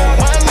 yeah, yeah.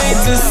 Monday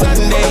to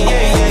Sunday,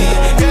 yeah, yeah,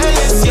 yeah. Girl,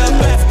 it's your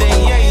birthday,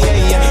 yeah,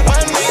 yeah, yeah.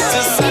 Monday to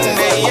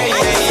Sunday, yeah,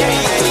 yeah,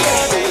 yeah,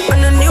 yeah. On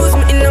the news,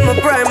 me in my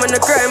prime, on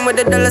the crime with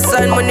the dollar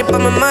sign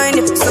my mind,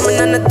 if someone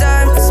on the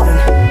time for spin.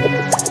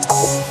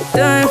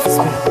 Time for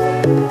spin.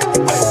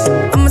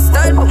 I'm a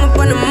style, put me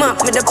on the map,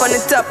 made up on the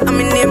top. I'm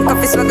in name,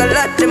 coffee swag a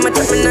lot, them a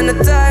chat me on the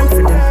time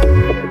for them.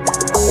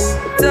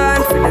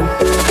 Time for them.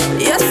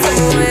 Yes, I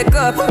wake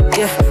up,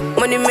 yeah.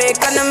 Money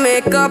make and I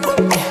make up,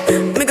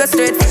 yeah. Me go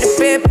straight for the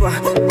paper,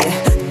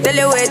 yeah. Tell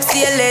you wait,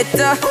 see you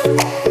later.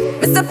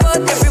 Mr. Pot,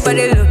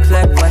 everybody look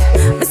like what?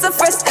 Mr.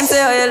 Fresh, and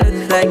say how you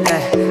look like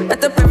that. I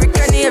top every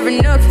cranny, every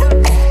nook.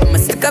 I'ma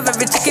stick up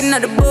every chicken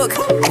out the book.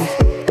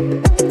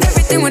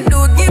 Everything we do,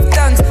 give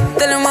thanks.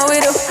 Tell them what we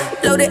do.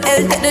 Load the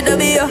L, take the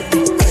W.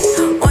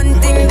 One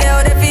thing they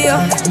out there for you.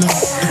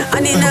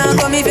 And it now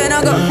come if you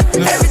not go.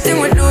 Everything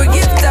we do,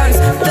 give thanks.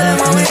 Tell them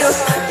what we do.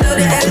 Load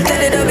the L,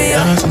 take the W.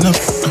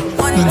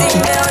 One thing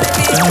they out there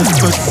for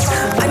you.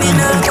 And it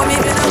now come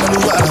if you not go.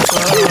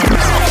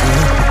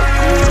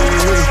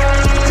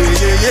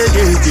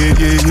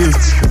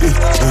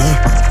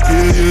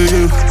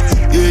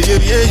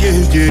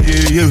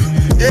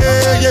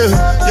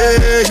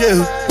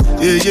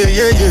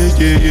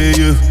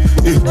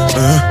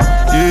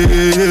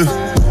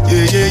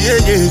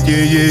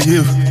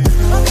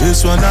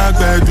 This one I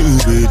gotta do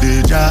with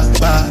the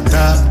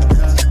jabata.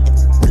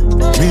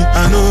 Me I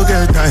no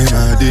get time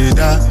I did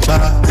that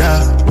bada.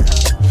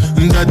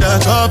 Dada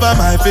cover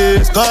my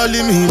face,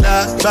 calling me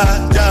la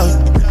bada.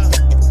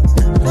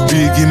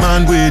 Biggie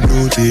man we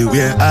know they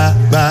wear a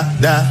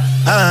bada.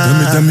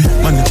 Tell me,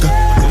 my nigga,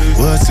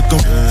 what's it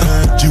gon'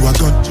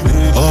 G-Wagon,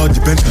 all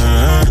depend.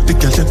 The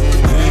captain,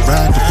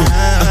 ride the boat.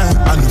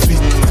 I know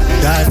feet,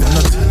 die for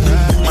nothing.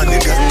 My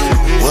nigga,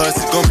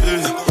 what's it gon'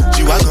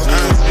 G-Wagon,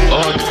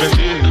 all depend.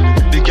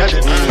 The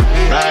captain,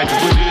 ride the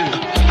boat.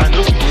 I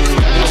know feet.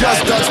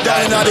 Just touched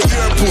down at the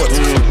airport.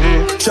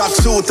 Track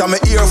suit, I'm an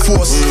Air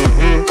Force.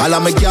 All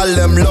of my gal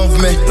them love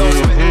me.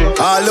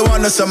 All the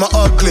wanna say me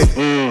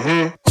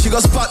ugly. She go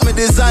spot me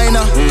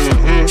designer.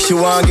 She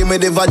want give me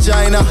the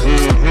vagina.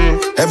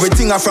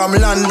 Everything I from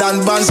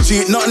London, Bond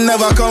Street. Nothing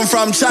ever come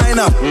from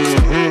China.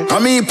 I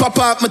mean pop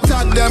up, me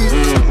tag them.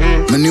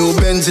 My new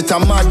Benz it a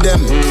mad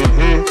them.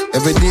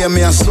 Every day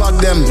me a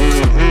swag them.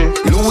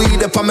 Louis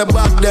up on me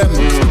back them.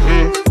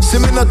 See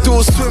me not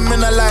too swim, me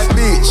not like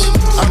beach.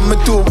 And me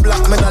too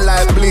black, me not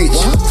like bleach.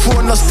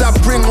 Phone no stop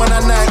ring when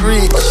I night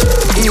reach.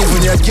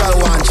 Even your girl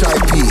want try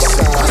peace.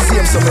 I see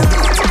him some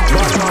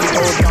bad man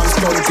out and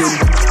stunting.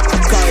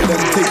 Kyle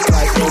them thick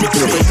like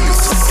dumpling.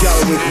 Girl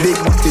with big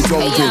body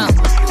jumping.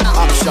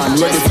 Action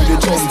ready for the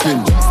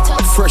jumping.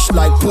 Fresh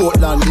like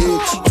Portland,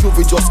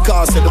 Juvie just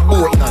cast at the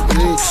boatland,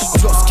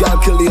 just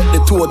calculate the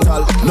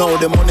total. Now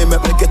the money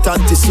make me get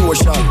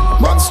antisocial.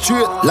 Man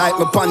straight like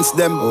my pants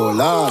them. Oh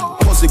Lord,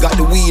 pussy got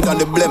the weed and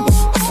the blem.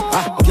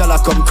 Gyal a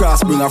come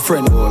cross, bring a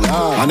friend. Oh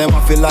Lord, and them I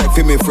feel like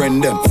for me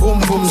friend them. Boom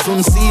boom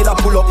soon see that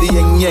pull up the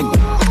yeng yeng.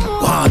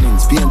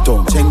 Warnings, being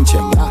tongue, cheng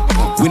cheng.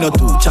 We not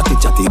too chatty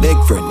chatty big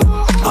friend.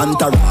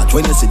 Entourage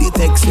when you see the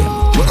text them.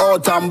 We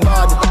out and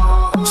bad,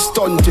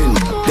 stunting.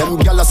 Them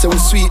gyal say we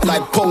sweet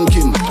like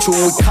pumpkin. True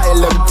we Kyle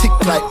them thick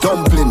like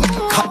dumpling.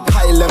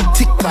 Kyle them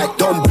thick like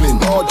dumpling.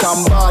 Out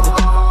and bad,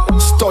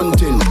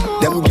 stunting.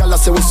 Them gyal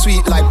say we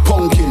sweet like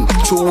pumpkin.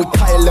 True we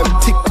Kyle them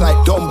thick like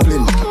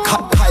dumpling.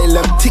 Kyle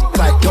them thick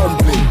like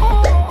dumpling.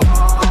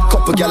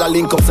 Couple gyal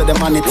link up say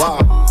them on it. Wow.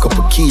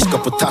 Couple keys,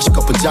 couple Tash,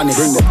 couple Janet.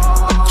 Bring them.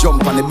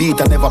 Jump on the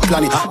beat I never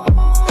plan it.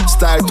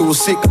 Style too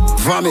sick,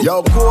 vomit.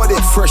 Yo, code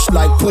it fresh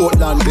like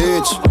Portland,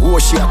 bitch. Oh,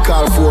 she a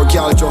call for a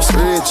girl just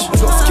rich.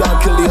 Just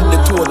calculate the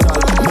total.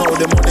 Now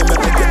the money make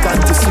me get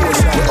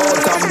antisocial. The all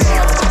time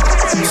bad,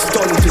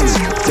 stunting.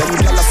 Them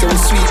gyal say we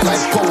sweet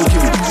like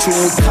pumpkin.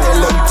 True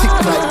Kyle them thick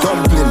like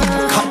dumpling.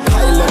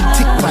 Kyle them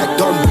thick like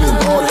dumpling.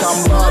 All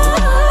time bad,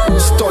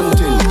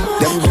 stunting.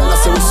 Them gyal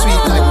say we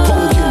sweet like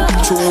pumpkin.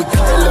 True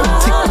Kyle them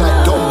thick like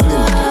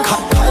dumpling.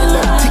 Kyle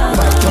them thick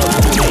like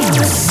dumpling.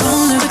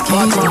 Only the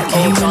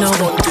king, you know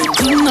it.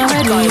 King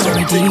already,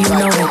 you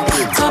know it.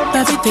 Top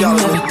everything,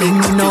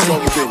 you know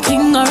it.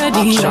 King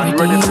already, you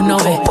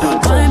know it.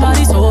 My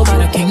body's so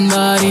got a king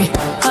body.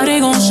 How they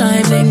gon'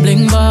 shine, bling,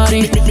 bling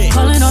body.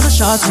 Calling all the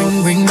shots,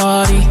 ring, ring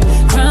body.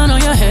 Crown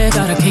on your head,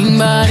 got a king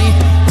body.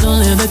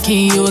 Only the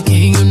king, you a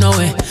king, you know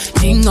it.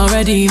 King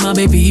already, my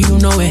baby, you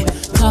know it.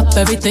 Top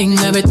everything,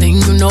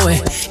 you know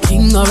it.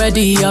 King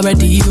already,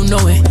 you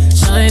know it.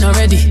 Shine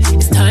already,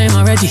 it's time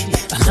already.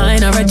 The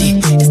line already,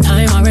 it's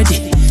time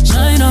already.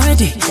 Shine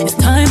already, it's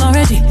time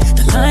already.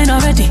 The line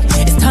already,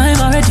 it's time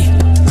already.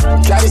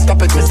 Try to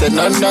stop it, me say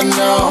no, no,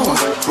 no.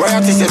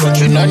 Royalty say don't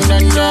you, no, no,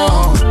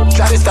 no.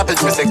 Try to stop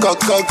it, me say go,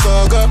 go,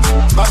 go, go.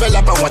 Bubble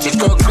up and watch it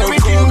go, go, go,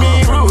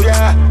 go.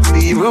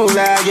 Be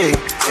ruler, yeah.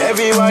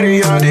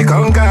 Everybody on the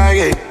conquer,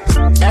 yeah.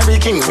 Every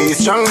king be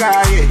stronger,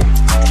 yeah.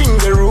 King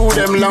the rule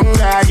them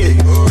longer, yeah.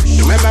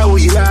 Remember who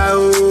you are,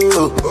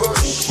 oh.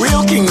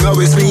 Real king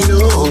always be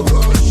no.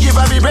 Give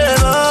up the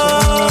brave,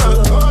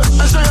 oh.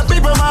 And show your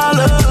people my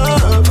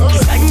love.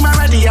 It's like my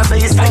ready, I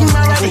say it's like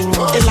my ready.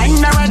 It's like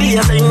my ready,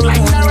 I say it's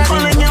like my ready.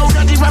 Pulling you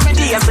got the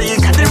remedy, I say you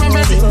got the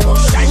remedy.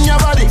 Shine your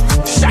body,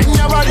 shine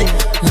your body.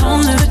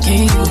 Long live the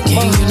king,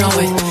 you know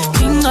it.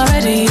 King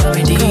already,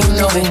 you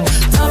know it.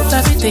 Top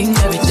everything,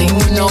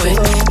 you know it.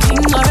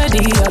 King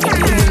already, you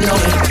know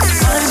it.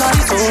 My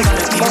body so got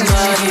a king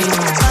body.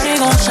 Body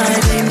gon'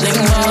 shine, bling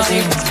bling body.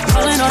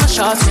 Calling all the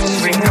shots,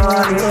 ring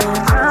body.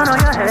 Crown on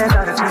your head,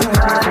 got a king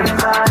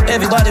body.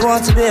 Everybody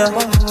wants to be a.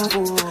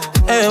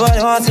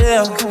 Everybody wants to be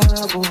a.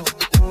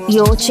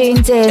 You're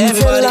tuned in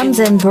to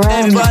London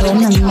Brand in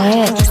the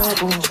mix.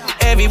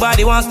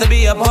 Everybody wants to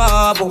be a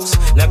bubbles.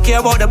 Not care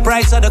about the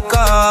price of the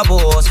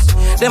carbos.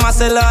 Them a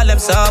sell all them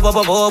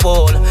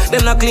sub-bubble.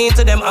 Them not clean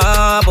to them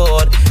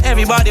hardboard.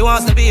 Everybody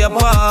wants to be a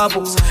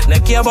bubbles.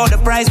 Not care about the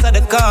price of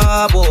the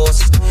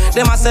carbos.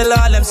 Them a sell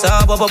all them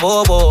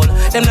sub-bubble.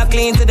 Them not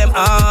clean to them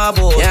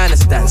hardboard. You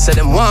understand? So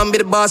them want be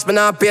the boss but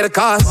not pay the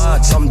cost.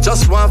 Some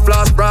just want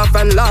floss, broth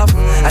and laugh.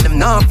 And them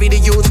not feed the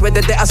youth where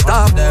the day I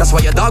stop. That's why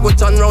your dog would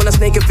turn round and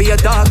snake it for your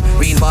dog.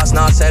 Real boss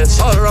not sell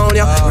soul round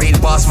ya. Real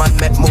boss man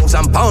make moves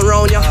and pound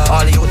round ya.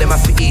 All of you them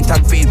have to eat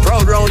and feel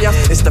proud round ya.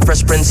 It's the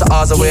fresh prince of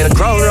Oz away the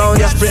crown round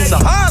ya. Prince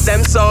of Oz.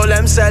 Them soul,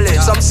 them sell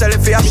it. Some sell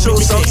it for your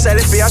shoes, some sell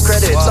it for your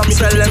credit. Some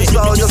sell them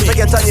soul just to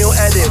get a new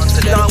edit.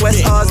 Now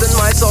West Oz and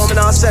my soul me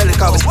not sell it.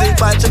 Cause we still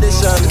by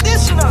tradition.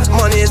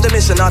 Money is the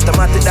mission,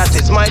 automatic that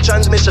is my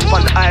transmission.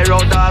 From the high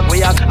road dog, we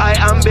have high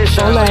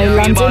ambition. Follow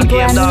London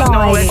Brand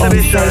Live on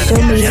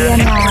social media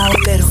now.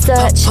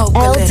 Search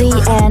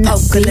LDN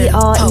BREN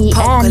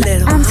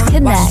and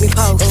connect.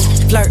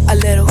 Flirt a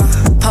little,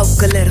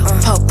 poke a little,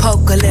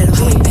 poke a little.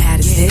 You ain't bad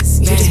at this,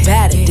 you just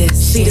bad at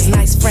this. See this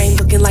nice frame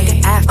looking like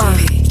an after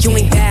pic. You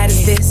ain't bad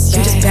at this,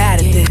 you just bad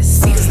at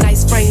this. See this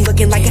nice frame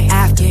looking like an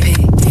after pic.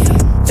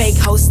 Fake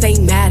host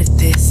ain't mad at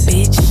this,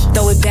 bitch.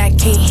 Throw it back,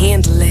 can't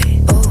handle it.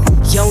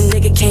 Young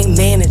nigga can't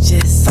manage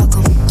this.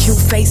 Cute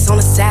face on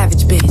a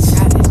savage bitch.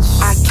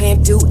 I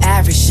can't do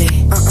average shit.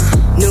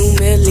 New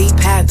Millie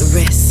pad the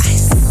wrist.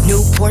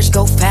 New Porsche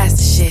go fast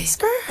as shit.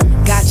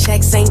 Got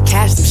checks, ain't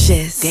cash them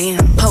shits.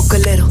 Damn. Poke a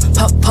little,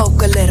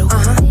 poke a little,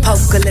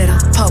 poke a little,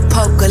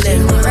 poke a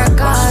little.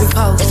 Watch me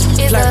poke,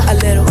 flirt a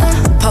little,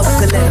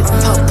 poke a little,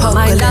 poke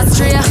a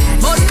little.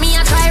 But me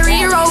I try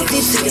rewrote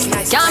it.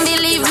 Can't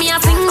believe me I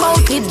sing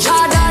about it.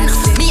 Jordan,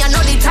 me I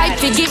know the type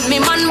to give me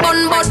man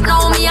bun, but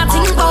now me I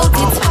think about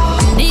it.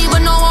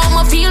 Even know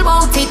how I feel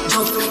about it.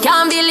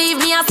 Can't believe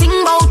me I sing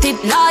about it.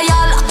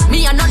 Loyal,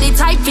 me I know the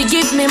type to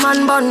give me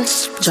man bun.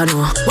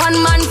 Jano.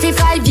 1 man for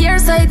 5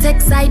 years, so it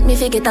excite me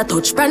to get a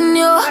touch brand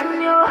new.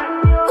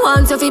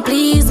 Want you to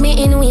please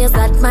me in ways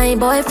that my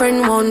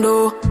boyfriend won't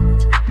do.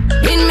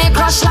 Been me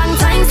crush long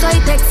time, so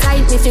it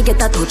excite me to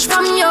get a touch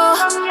from you.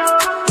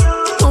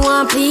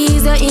 Want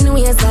please you in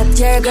ways that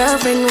your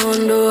girlfriend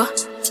won't do.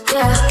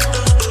 Yeah.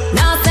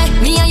 Now say,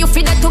 me and you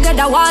fit that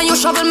together. While you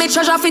shovel me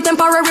treasure for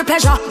temporary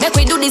pleasure. Make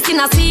we do this in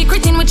a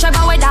secret in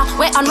whichever weather.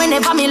 Where and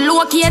whenever me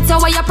locate you,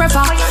 what you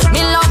prefer.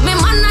 Me love me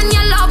man and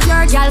you love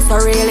your girl.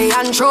 So really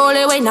and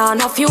truly we know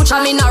no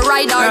future. Me no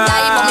ride or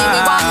die, but me we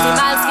walk the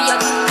miles for you.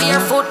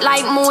 Barefoot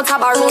like motor.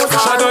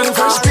 Shut down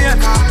fresh paint.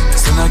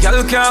 So no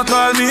girl can't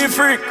call me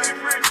freak.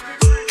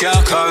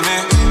 Can't call me.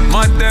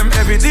 Mad them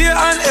every day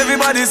and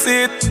everybody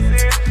see it.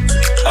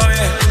 Oh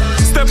yeah.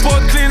 Step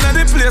out clean at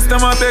the place,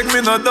 them a beg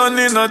me not done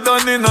it, not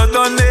done it, not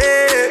done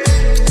it.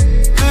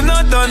 Do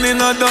not done it,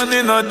 not done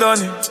it, not done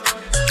it,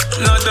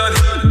 not done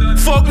it.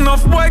 Fuck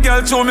enough boy,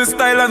 girl, show me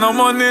style and no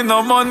money,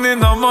 no money,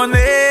 no money.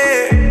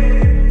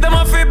 Them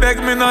a fi beg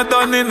me not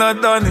done it,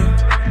 not done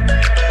it.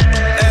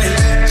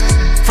 Hey,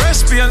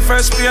 fresh paint,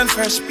 fresh paint,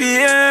 fresh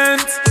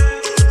paint.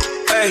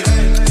 Hey,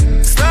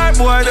 star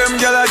boy, them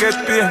gyal a get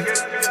paint.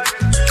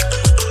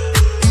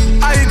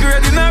 I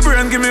grade in a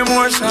brain, give me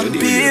more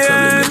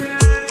champagne.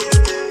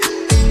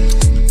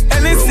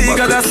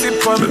 Gotta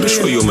sip on me.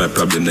 Show you my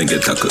problem, then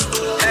get tackled.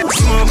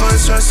 Smoke and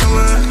stress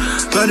away.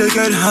 Gotta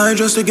get high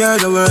just to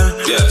get away.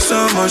 Yeah.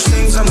 So much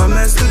things I'm a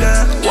mess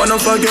today. Wanna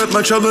forget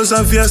my troubles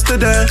of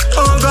yesterday.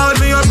 Oh God,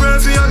 me a pray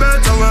for a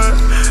better way.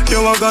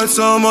 Yo, I got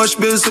so much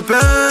bills to pay.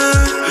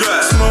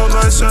 Yeah. Smoke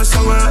and stress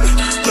away.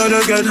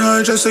 Gotta get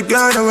high just to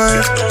get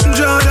away.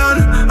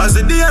 Jordan, as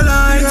the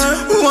daylight,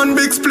 one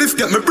big spliff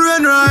get my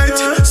brain right.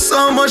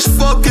 So much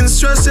fucking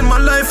stress in my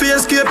life, he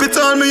escape it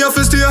all, me off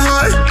to stay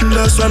high.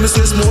 That's why me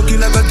stay smoking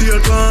like a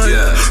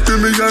tailpipe. Feel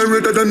me eye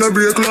redder than a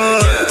brake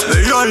light.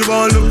 The eye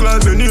won't look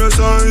like me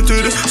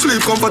nearsighted.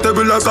 Sleep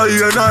comfortable like a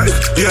ear night.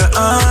 Yeah,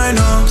 I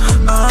know.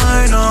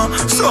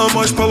 So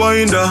much power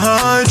in the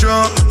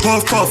hydro.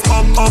 Puff, puff,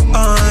 up,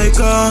 I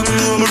go.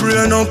 My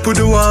brain up with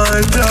the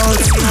wild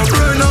clouds.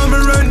 Right now me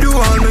rent the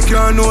wall, me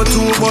can't know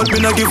too, but me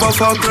not give a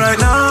fuck right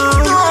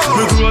now.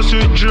 Me gross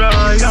it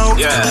dry out.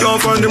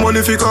 Can't find the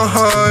money fi go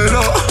high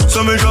low.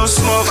 So me just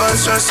smoke and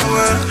stress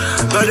away.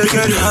 Gotta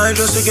get high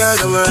just to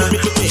get away.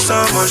 So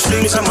much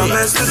things I'm a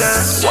mess today.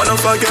 Wanna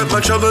forget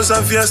my troubles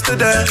of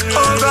yesterday.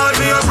 Oh God,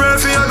 me a pray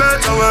for a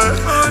better way.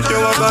 Yo,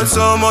 I got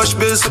so much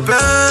bills to pay.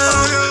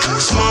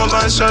 Smoke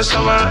and stress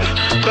away.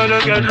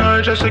 Gotta get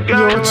high just to get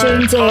away. You're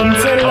tuned in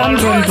to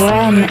London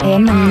Bren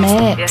in the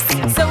mix.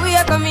 So we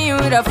are coming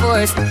with a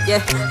force, yeah.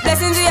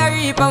 Blessings we are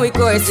reap and we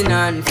coursing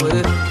on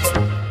full.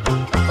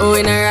 Oh,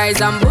 we not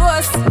rise and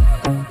boast.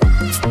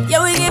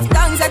 Yeah, we give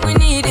thanks like we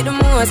need it the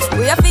most.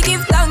 We have to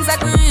give thanks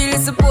like we really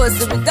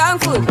supposed to be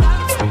thankful.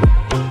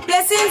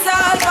 Blessings blessings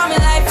all for my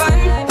life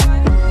and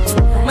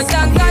my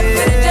thank God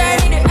for the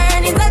journey, the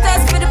earnings, not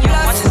just for the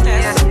plus.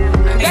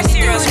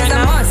 Gratitude is a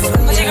must.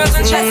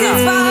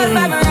 Blessings fall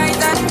by my right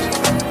hand.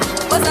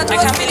 I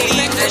can't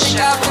believe this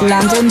shit.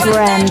 London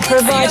Bren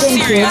providing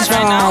good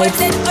vibes.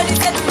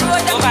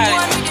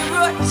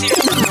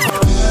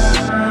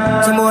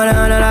 Some boy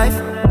on a life.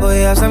 Boy,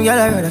 have some girl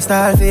I rather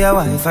style for your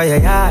wife or your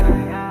yard.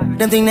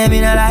 Them think they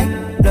mean a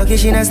lie. Lucky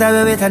she not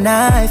stab with a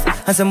knife.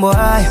 And some boy,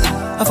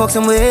 I fuck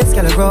some ways,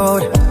 girl a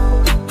road.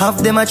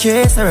 Half them a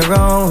chase her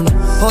around.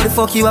 How the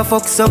fuck you a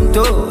fuck some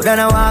toad? And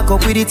I walk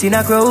up with it in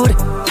a crowd.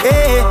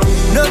 Hey,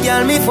 no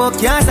girl me fuck,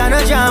 can't stand no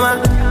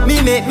drama.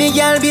 Me make me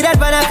girl be that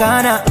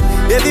banana.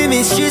 Baby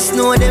mistress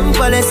know them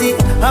policy.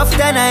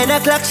 After 9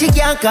 o'clock she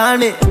can't call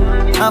me.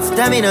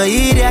 After me no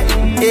eat that,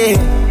 yeah.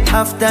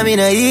 After me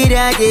no eat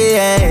that,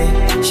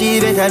 yeah. She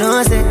better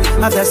know say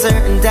after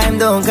certain time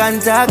don't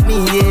contact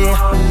me,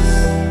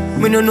 yeah.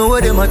 Me no know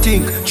what them a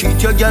think.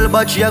 Treat your girl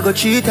but she a go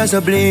cheat as a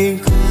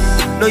blink.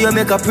 Now you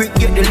make a prick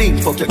get the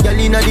link. Fuck your girl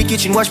inna the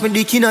kitchen, wash me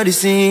dick inna the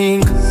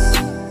sink.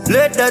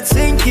 Let that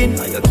sink in.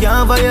 You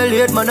can't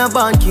violate man a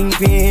band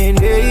kingpin,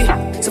 hey.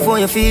 So for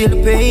you feel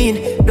the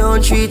pain,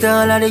 don't treat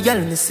all of the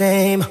girl the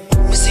same.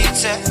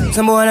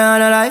 Some boy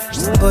on a life.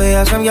 Boy,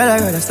 have some girl I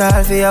rather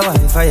style for your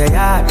wife or your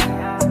yard.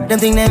 Them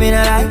think they mean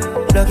a lie.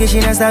 Lucky she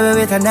not stab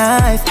with a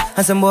knife.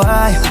 And some boy,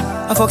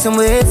 I fuck some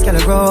ways, girl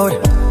a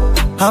road.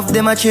 Half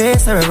them a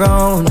chase her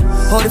around.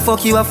 How the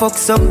fuck you a fuck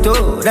some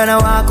toad? And I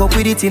walk up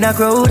with it in a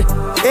crowd.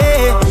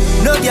 Hey,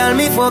 no girl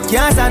me fuck,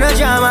 can't stand no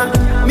drama.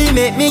 Me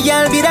make me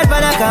girl be that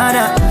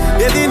banana.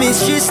 Baby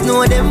mistress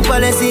know them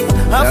policy.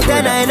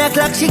 After 9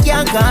 o'clock she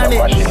can't call me.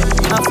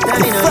 After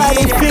me no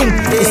Friday Fing,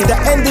 it's the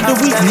end of the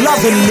week,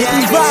 loving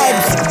little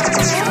vibes.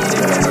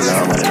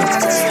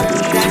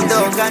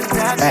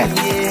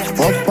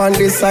 Up on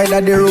this side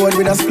of the road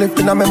with a split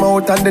in my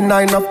mouth and the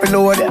 9 up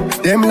below.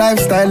 Them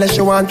lifestyle that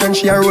she want when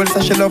she a roll,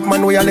 so she love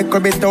man we a little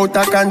bit out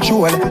of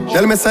control.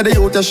 Tell me say the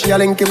youth that she a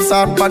link him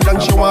soft bad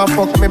and she want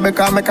fuck me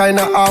because me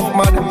kinda half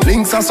mad.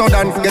 Links are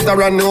sudden, get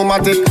her a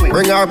pneumatic.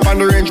 Bring her up on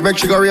the range, make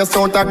she go race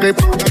out a clip.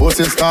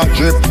 Pussy start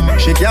drip,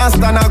 she can't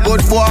stand a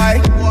good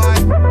boy.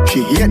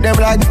 She hate them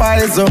like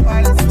piles up.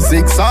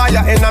 6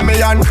 higher in a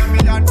million.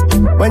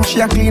 When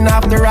she a clean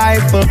off the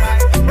rifle.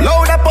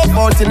 Load up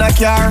out in a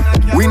car.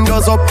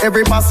 Windows up,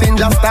 every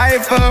passenger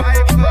stifle.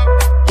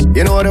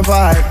 You know the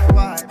vibe.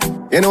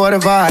 You know the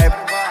vibe.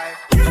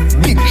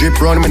 Big drip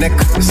round my neck,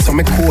 so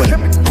me cool.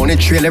 On the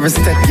trail every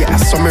step, yeah,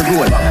 so me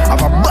roll.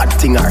 Have a bad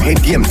thing, our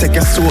head game, take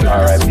your soul.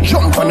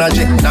 Jump on a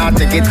jet, now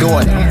take it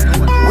down.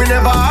 We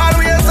never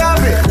always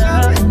have it.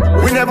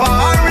 We never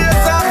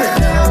always have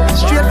it.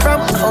 Straight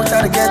from out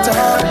of the ghetto,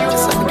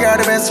 just let me girl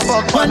the best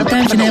fuck. One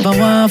time she never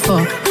want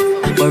fuck,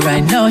 but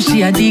right now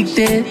she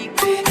addicted.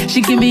 She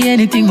give me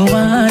anything I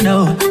want,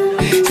 oh.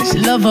 Say she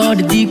love all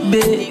the dick,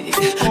 babe.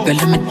 Girl,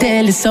 let me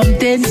tell you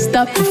something.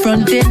 Stop the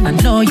fronting, I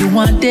know you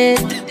want it.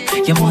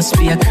 You must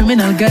be a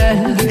criminal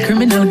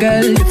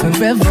girl, you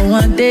forever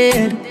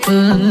wanted.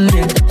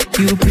 Yeah.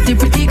 You pretty,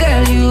 pretty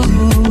girl, you.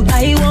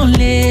 I won't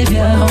leave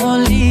ya, I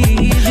won't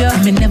leave ya.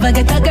 I may never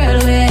get a girl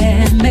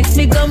when makes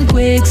me come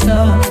quick,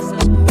 so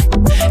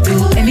do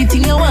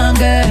anything you want,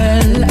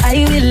 girl.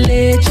 I will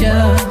let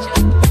ya.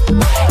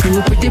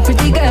 You pretty,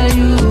 pretty girl,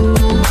 you.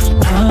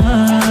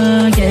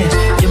 Yeah,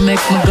 you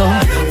make me go.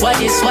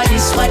 What is, girl?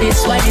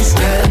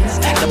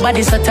 Your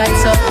body so tight,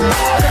 so.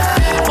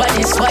 What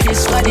is, yeah.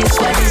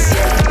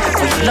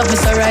 But your love is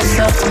so right,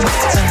 so.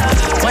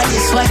 What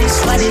is, girl?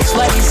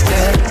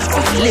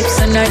 But your lips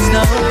are nice,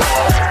 no.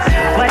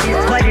 What is,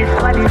 girl?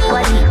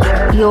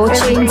 You're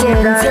tuned in to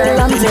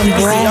London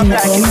Bren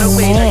in the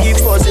mix. You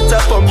force it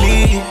up on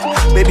me.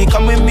 Baby,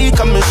 come with me,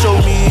 come and show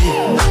me.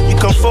 You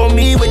come for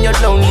me when you're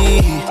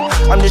lonely.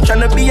 I'm just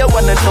tryna be your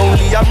one and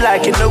only. I'm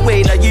liking the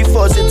way that you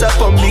force it up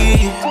on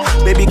me.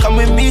 Baby, come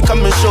with me,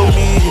 come and show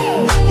me.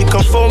 You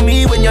come for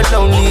me when you're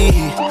lonely.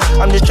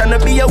 I'm just tryna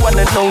be your one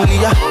and only.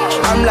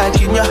 I'm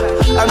liking ya,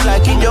 I'm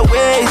liking your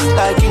ways,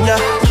 liking ya,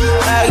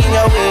 liking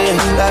your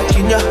ways,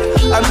 liking ya.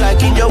 I'm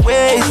liking your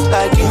ways,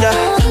 liking ya.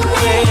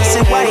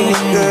 Say whiny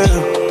girl,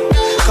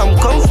 come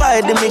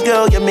confide in me,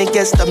 girl. You make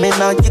guess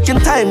stamina, you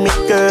can time me,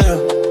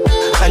 girl.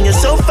 And you're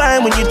so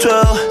fine when you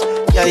twirl,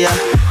 yeah.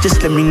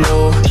 Just let me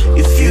know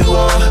if you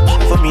want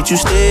for me to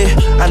stay.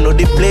 I know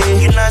they play.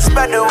 You're not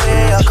by the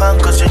way I can't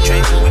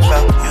concentrate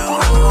without you.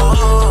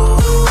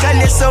 Girl,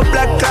 you're so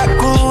black, like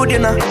good, you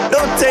know.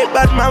 Don't take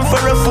bad man for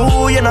a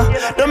fool, you know.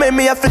 Don't make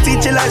me have to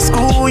teach you like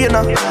school, you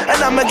know.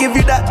 And I'ma give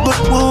you that good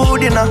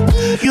wood, you know.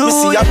 You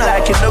see, I'm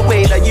liking the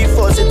way that you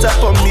force it up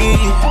on me.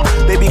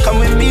 Baby, come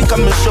with me,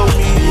 come and show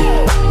me.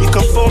 You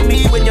come for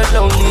me when you're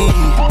lonely.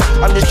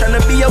 I'm just tryna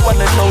be your one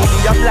and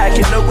only. I'm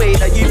liking the way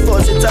that you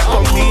force it up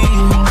on me.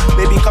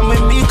 Baby, come with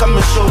me, come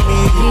and show me.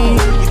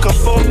 You come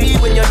for me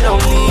when you're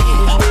lonely.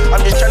 I'm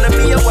just tryna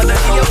be your one and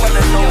only.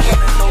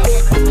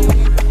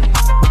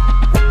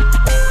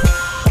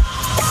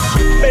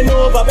 Bend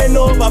over, bend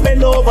over,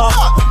 bend over.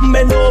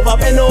 Bend over,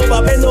 bend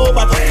over, bend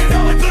over. Bend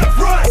over to the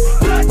front,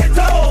 touch your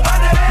toe. By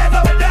the hands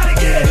up and down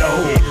again.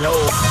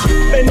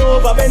 Bend over,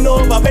 over, bend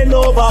over, bend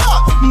over,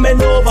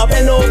 bend over,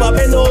 bend over,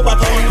 bend over.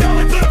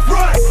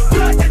 Right,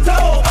 touch your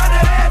toe, by the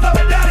hands up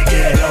and down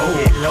again.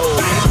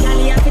 Now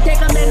you have to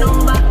take a bend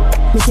over.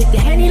 Me take the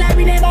Henny like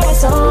we never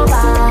was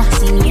sober.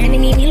 See me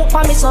enemy, me look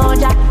for me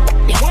soldier.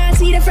 You wanna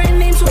see the friend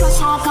named Super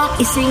Soccer?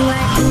 He sing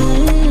like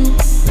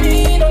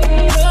me don't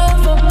need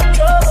trouble,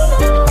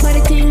 no. But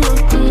the thing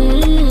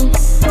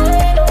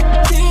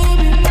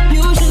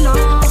you should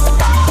know.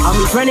 I'm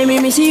in front of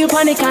me see you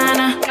on the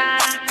corner.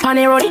 On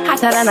the road,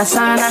 hotter than a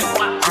sauna.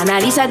 And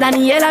Alisa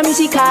Daniela, me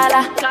see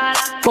Carla.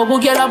 Bobo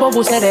girl,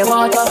 Bobo say the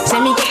water.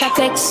 Send me get a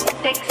text.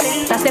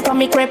 That's the for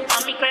me crib.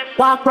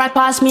 Walk right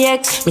past me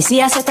ex. Me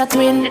see I set a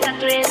twin.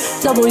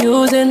 Double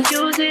using.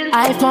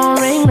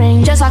 iPhone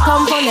ring. Just I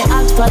come from the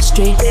Oxford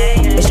Street.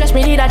 It stress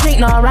me need a drink,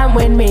 no run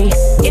with me.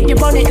 If you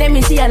want it, let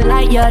me see and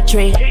light your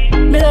tree.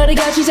 Me love the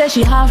girl, she said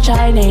she half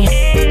Chinese.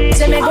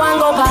 Say me go and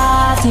go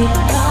party.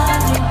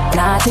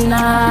 Naughty.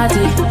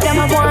 Them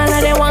a go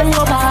and they want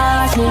go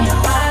party.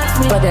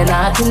 But they're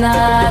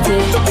naughty.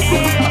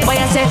 Boy,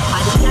 I said,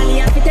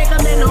 I have to take a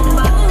bend over.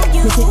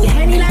 Me take the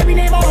Henny like we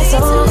never was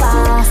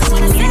sober.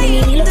 See me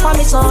enemy, look for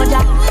me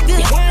soldier.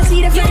 You wanna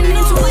see the friend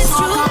named Super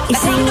Soccer? He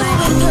sing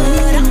like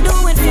good, I'm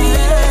doing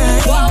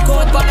fine. Walk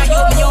out, but I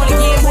you me only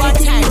game one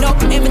time. No,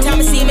 every time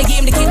I see me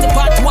game the kid to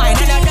pot wine.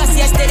 And I just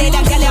yesterday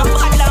that girl a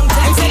bad long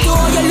time. Said to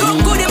you look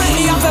good, you make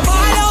me have a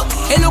ball out.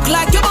 It look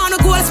like you want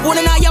a gold spoon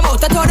in your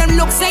mouth. I told them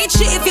look say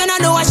shit if you don't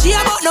know what she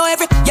about. No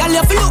every y'all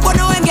love to look but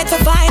no one get to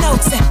find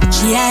out.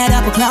 She had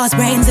up her claws,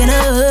 brains in the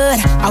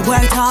hood. I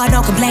worked hard,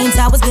 no complaints,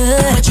 I was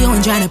good. But you ain't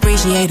trying to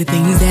appreciate the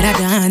things that I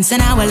done. So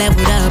now I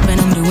leveled up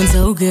and I'm doing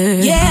so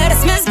good. Yeah, that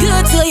smells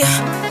good to you.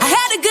 I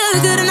had it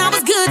good and I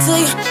was good to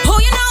you. Who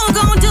you know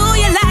gon' do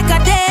you like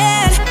I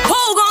did? Who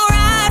gon'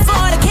 ride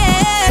for the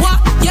kid? What?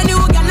 You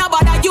knew got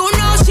nobody, you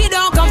know she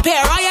don't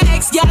compare. All your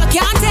ex, y'all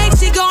can't take,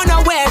 she go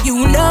nowhere.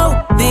 You know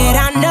that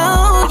I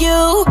know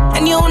you,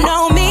 and you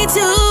know me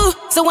too.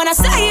 So when I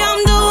say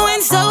I'm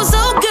doing so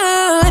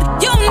good,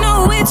 you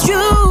know it's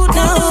true.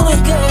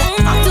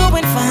 I'm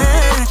doing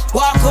fine.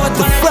 Walk out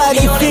the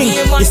Friday Fing,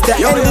 it's the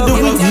end of the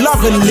week,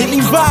 loving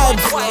Lily vibes.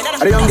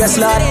 The youngest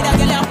lad,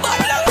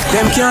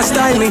 them can't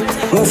style me,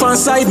 move on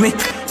side me.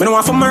 When I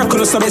want for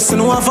Mercury, so best to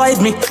know avoid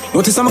me.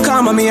 Notice I'm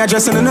calm on me,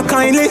 addressing in a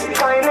kindly.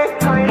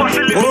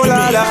 Oh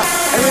la la,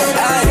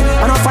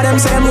 enough of them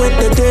say them with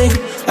the thing.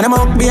 And I'm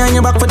out behind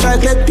your back for try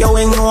clip, you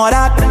ain't know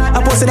that.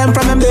 I posted them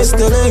from them best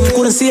to link.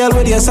 Couldn't see all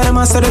with you, so them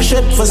answer the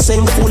shit for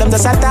sing. Fool them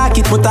just attack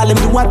it, but all them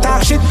do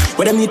attack shit.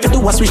 What them need to do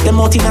was switch them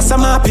out in a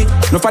some happy.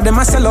 No for them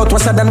I sell out,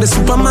 what's than the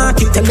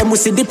supermarket. Tell them we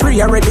see the pre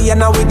already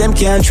and now with them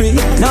can't treat.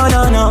 No,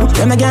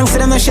 them a gangster,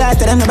 them a shot,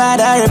 them the bad,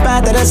 I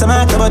repart to some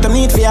matter. But them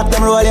need to up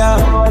them roll, yeah.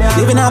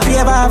 Living up here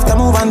after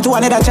move on to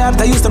another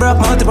chapter. Used to broke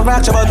multiple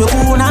fracture, but we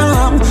cool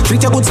now.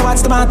 Treat your good, so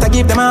what's the matter?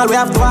 Give them all we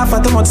have to offer.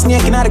 Too much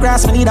snake in the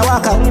grass, we need a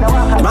walker.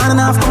 The man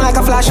enough come like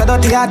a flash, I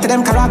dirty heart to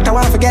them character.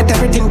 Wanna forget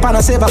everything, pan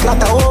a save a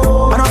platter.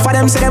 Oh, enough of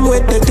them say them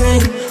with the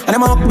thing. And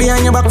them up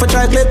behind your back for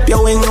try clip,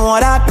 you ain't know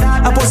that.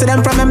 I posted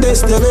them from them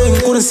best to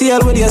link. Couldn't see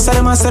all with you, so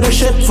them answer the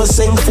shit for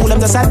sing. Fool them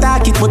just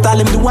attack it, but all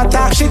them do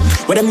attack shit.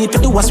 What them need to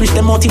do was switch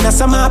them out in a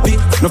some happy.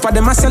 No for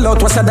them I sell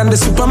out, what's than the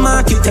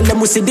supermarket. Tell them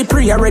we see the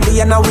pre already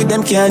and now with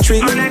them can't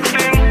treat.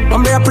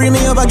 One bear pre me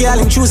over girl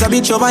and choose a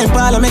bitch over in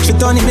Pala. Make sure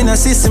turn him in a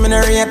system and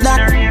I rate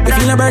that. If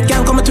you a bird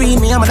can't come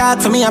between me, I'm a dog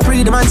for me. I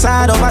pre the man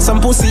side over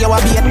some pussy, I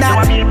be at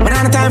that. But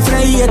on the time for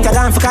the hate, I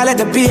gone for collect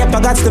the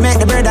paper. Got to make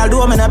the bread, I'll do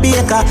them in a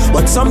baker.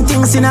 But some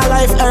things in our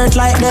life hurt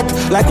like that.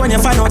 Like when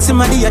you find out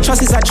somebody you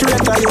trust is a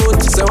traitor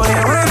youth. So when you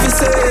want to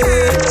say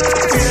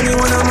any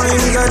one of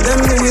mine got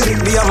them the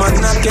music be a man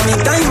knock any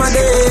time of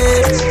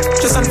day.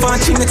 Just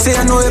unfortunate say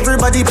I know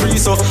everybody pre.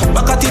 So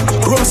back at it,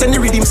 Rome send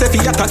the rhythm, say fi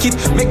attack it.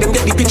 Make them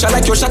get the picture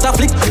like your shot a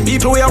flick.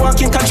 People we are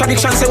walking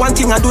contradiction, say one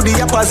thing and do the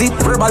opposite.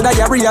 Verbal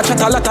diarrhea,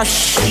 chat a lot of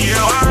shh.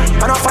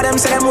 Enough of them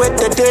say them with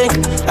the thing.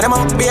 And them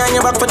out behind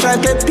your back for try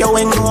clip, you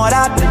ain't know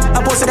that.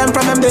 I posted them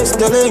from them best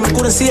the link.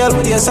 Couldn't see all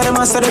with you, so them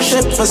answer the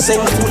shit for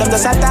sing. Fool them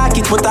just attack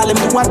it, but all them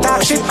do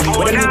attack shit.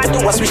 What they need to do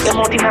was switch them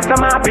out in a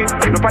some happy.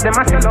 Enough of them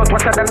a sell out,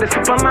 what's than the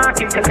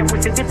supermarket. Tell them we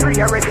see the pre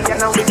already and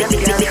now we get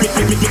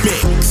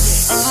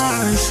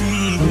I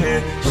see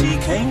her, she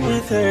came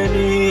with her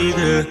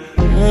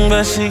nigga,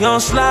 but she gon'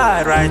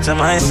 slide right to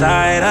my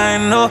side. I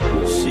know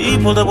she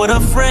pulled up with her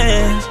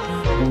friends,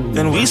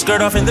 then we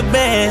skirt off in the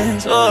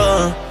Benz.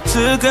 Oh,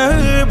 took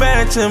her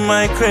back to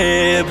my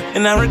crib,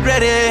 and I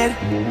regret it.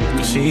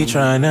 Cause she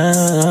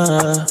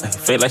tryna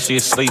feel like she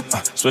asleep,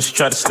 so she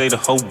tried to stay the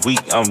whole week.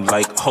 I'm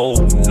like, oh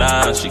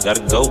nah, she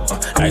gotta go.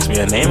 Ask me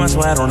her name, I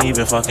swear I don't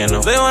even fucking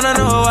know. They wanna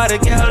know why the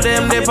girl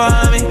them dip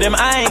on me. Them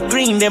I ain't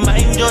green, them I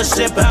ain't just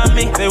sip on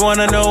me. They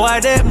wanna know why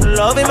them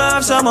love him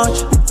off so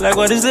much. Like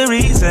what is the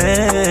reason?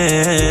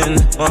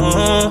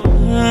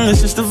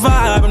 It's just the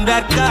vibe, I'm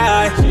that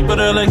guy. She put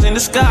her legs in the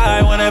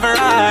sky whenever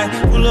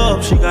I pull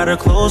up. She got her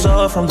clothes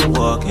off from the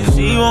walk, and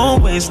she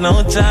won't waste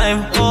no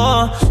time.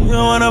 Oh, she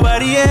don't want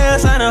nobody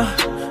else, I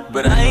know,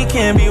 but I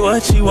can't be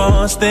what she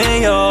wants.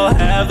 They all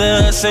have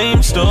the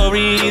same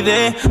story.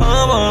 They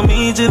all want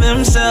me to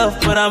themselves,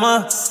 but I'm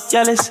a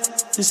jealous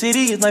The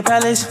city is my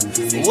palace.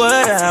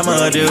 What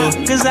I'ma do?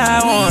 Cause I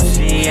want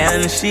she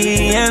and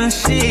she and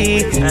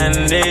she.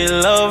 And they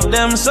love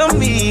them some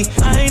me.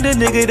 I ain't the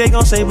nigga they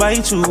gon' say bye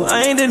to.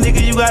 I ain't the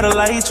nigga you gotta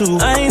lie to.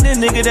 I ain't the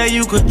nigga that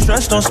you could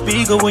trust on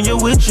speaker when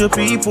you're with your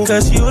people.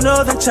 Cause you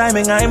know the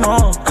timing I'm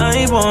on.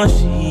 I want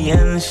she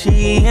and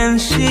she and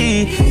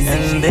she.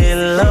 And they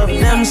love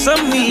them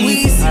some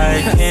me.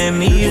 I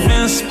can't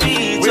even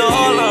speak to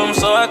all of them,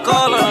 so I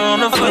call her on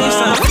the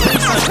FaceTime.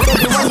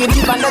 When you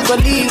deep, I never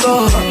leave,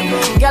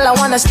 girl, I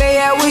wanna stay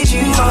here with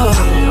you,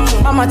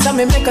 Mama tell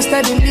me make a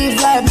steady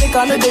live life. Make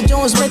all of the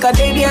Jones, make a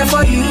day there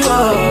for you,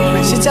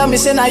 She tell me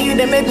say now you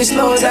they make me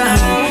slow down.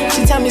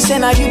 She tell me say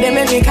now you they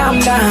make me calm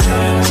down.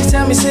 She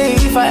tell me say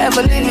if I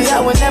ever leave you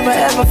I will never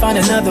ever find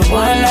another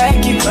one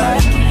like you.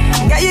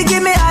 Girl, you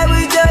give me high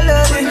with your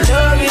loving.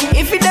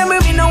 If you done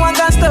with me, no one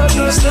can stop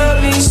you.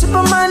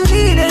 Superman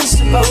leading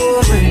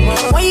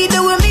superwoman. When you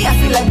do with me, I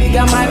feel like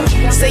bigger man.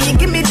 Say you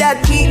give me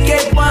that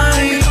wicked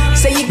wine.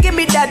 Say you give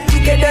me that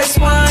wickedest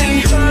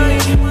wine.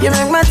 You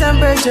make my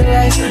temperature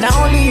rise. Not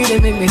only you, they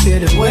make me feel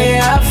the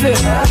way I feel.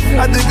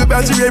 I think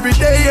about you every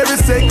day, every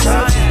second.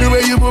 The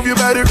way you move your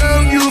body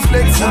around, you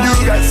flex. You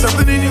got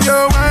something in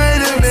your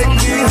mind that make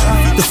me.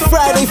 The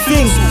Friday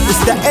Fing, it's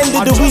the end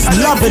of the week,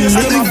 loving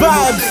little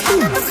vibes.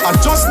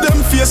 Adjust them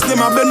face,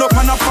 them a bend up,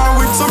 man a par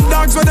with some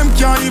dogs where them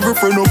can't even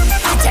friend up.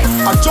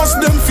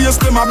 Adjust them face,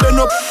 them a bend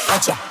up.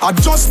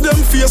 Adjust them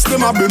face,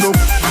 them a bend up.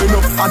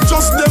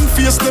 Adjust them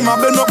face, them a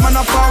bend up, man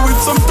a par with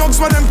some dogs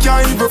where them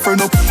can't even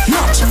friend up.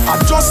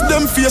 Adjust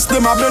them face,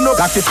 them a bend up.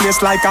 Like the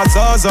place like a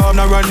Zaza, I'm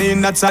not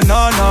running, that's a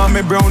no-no.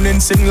 Me Browning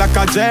sing like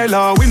a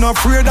jailer. We not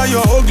afraid of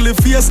your ugly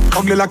face,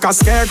 ugly like a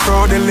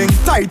scarecrow. The link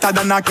tighter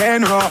than a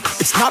Kenra.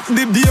 It's not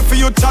the day for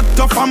you chat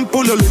up and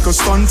pull a little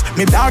stunt.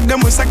 Me dog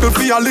them will cycle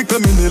for a little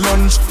mini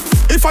lunch.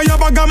 If I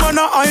have a gammon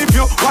a hype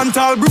you, one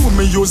tall broom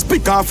me use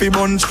pick off a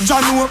bunch.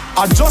 Janu,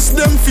 adjust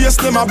them face,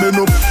 them a bend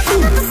up.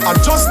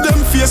 Adjust them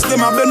face,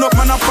 them a bend up.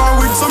 Man a par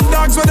with some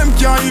dogs where them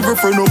can't even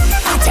friend up.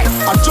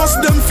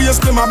 Adjust them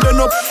face, them a bend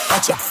up.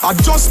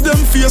 Adjust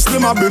them face,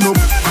 them a bend up.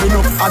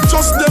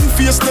 Adjust them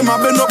face, them a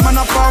bend up. Man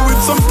a par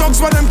with some dogs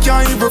where them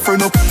can't even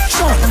friend up.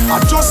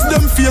 Adjust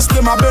them face,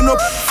 them a bend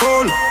up.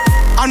 Full.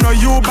 I know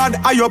you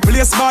bad, I your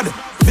place bad.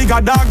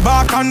 Bigger dog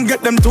back and get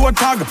them to a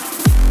tag.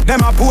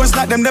 Them a pose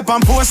like them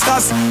on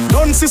posters.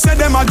 Don't see say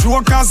them a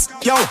jokers.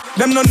 Yo,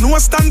 them no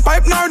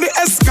standpipe nor the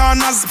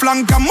escanas.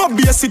 Flank and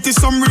Mobile City,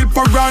 some real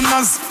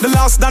piranhas. The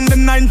last than the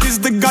 90s,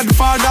 the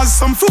Godfathers.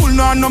 Some fool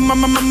no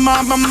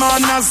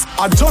manners.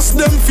 Adjust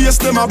them face,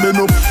 them a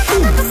bend up.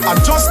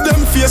 Adjust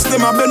them face,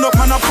 them a bend up.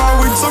 Man a par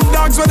with some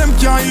dogs where them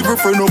can't even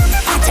friend up.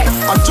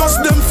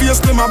 Adjust them face,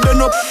 them a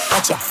bend up.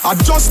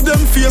 Adjust them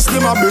face,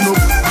 them a bend up.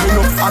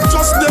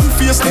 Adjust them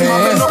face, them a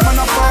bend up.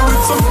 Man a par with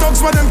some dogs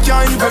where them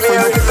can't even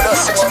friend up.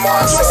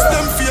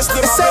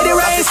 They say the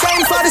race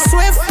ain't for the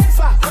swift.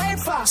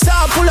 So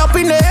I pull up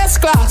in the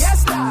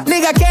S-Class.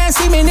 Nigga can't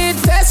see me need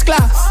test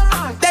class.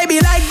 They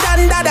be like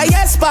Dan Dada,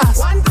 yes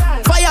pass.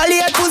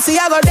 Violate pussy,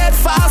 I go dead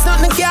fast.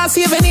 Nothing can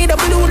save me, need a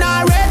blue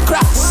nor red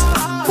cross.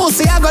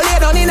 Pussy, I go lay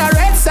down in a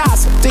red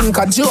sauce. Think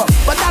a joke,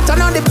 but that's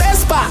not the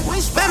best part.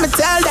 Let me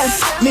tell them,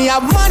 me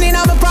have money in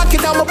my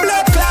pocket. I'm a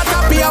blood clot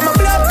happy, I'm a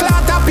blood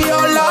clot happy,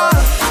 oh Lord.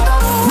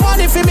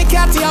 Money for me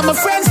catty, and my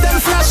friends them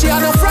flashy.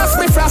 And no frost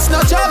me frost, no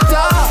joke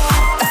dog.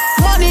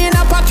 Money in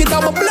a pocket,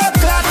 I'm a blood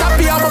clot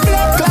happy, I'm a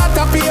blood clot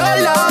happy, oh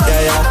Lord.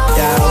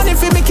 Money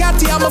for me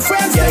catty, and my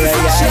friends them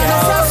flashy. And no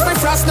frost me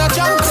frost, no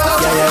joke dog.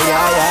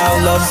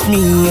 Loves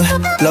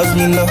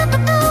me no.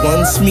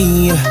 Wants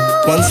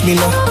me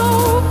no.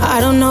 I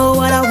don't know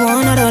what I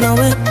want, I don't know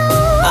it.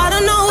 I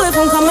don't know if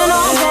I'm coming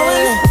or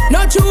going.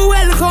 Not you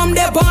welcome,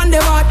 they on the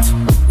mat.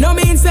 No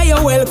mean say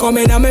you're welcome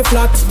in a me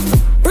flat.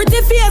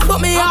 Pretty face,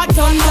 but me heart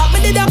turn black. Me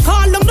did a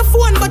call on the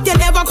phone, but you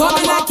never call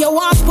me. Like you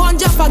want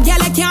sponge off a girl,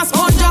 you can't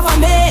sponge off of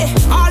me.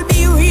 I'll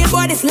be real,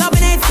 but this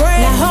loving ain't free.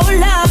 Like hold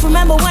up,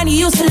 remember when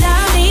you used to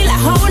love me? Like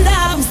hold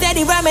up, I'm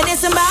steady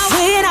reminiscing about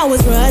when I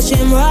was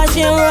rushing for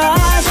your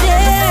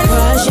loving.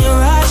 Rushing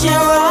for your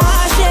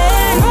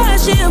loving.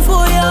 Rushing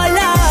for your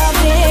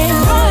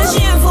loving.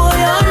 Rushing for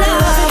your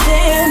loving.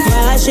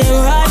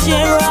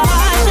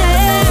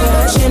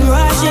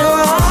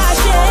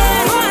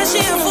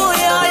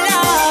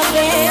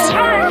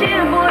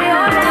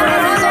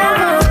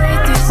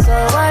 So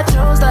I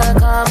chose the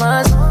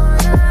commas.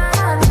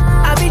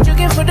 I be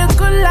looking for the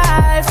good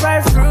life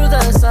right through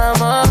the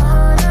summer.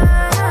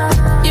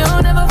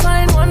 You'll never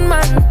find one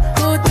man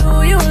who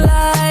do you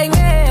like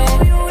me.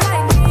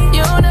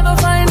 You'll never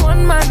find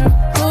one man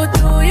who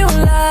do you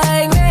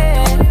like me.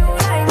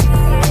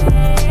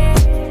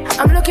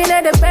 I'm looking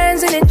at the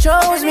Benz and it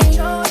chose me.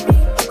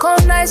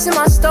 Come nice in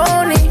my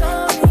stony.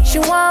 She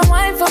want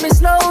wine for me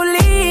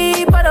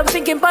slowly, but I'm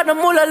thinking about the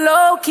moolah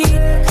low-key.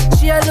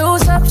 She a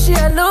lose up.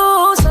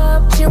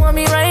 She want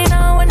me right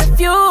now in the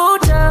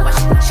future.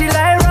 She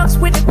like rocks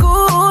with the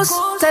goose.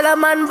 Tell a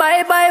man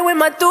bye-bye with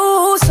my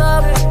deuce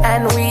up.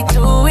 And we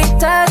do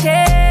it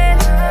again.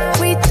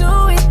 We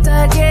do it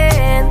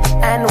again.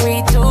 And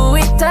we do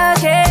it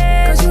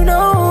again. Cause you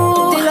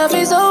know the love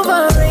is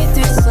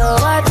overrated, so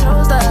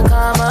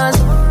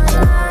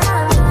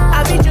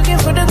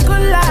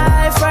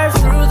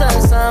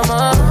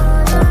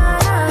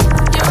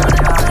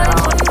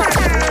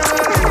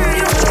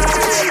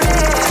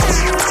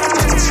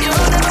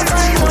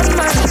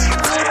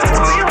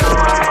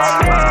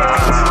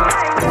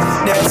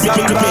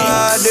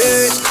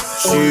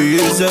She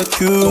is a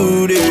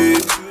cutie,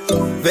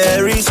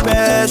 very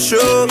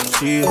special.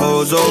 She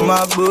holds all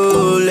my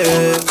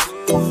bullets.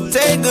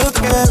 Take good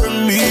care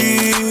of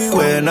me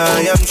when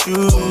I am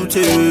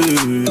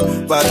shooting.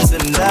 But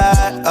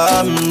tonight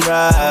I'm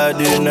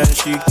riding and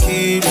she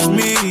keeps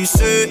me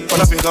safe.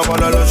 When I think I'm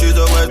all alone, she's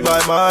always by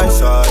my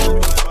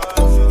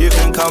side. You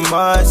can come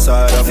my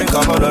side. I think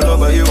I'm all alone,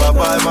 but you are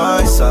by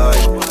my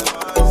side.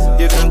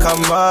 You can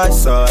come my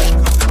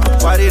side.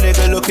 Why the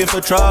nigga looking for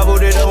trouble?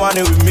 They don't want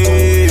it with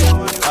me.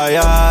 Aye,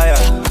 aye,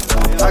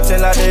 aye.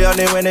 Acting like they on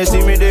it when they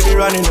see me, they be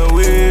running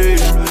away.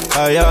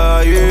 Aye,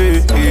 aye, yeah,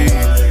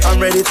 yeah. I'm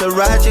ready to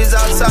ride, she's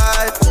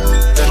outside.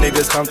 The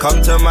niggas can't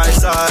come to my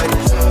side.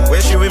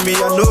 When she with me,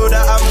 I know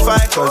that I'm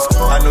fine. Cause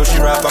I know she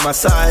right by my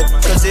side.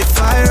 Cause if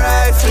I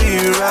ride for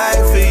you,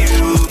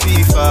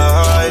 be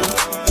fine.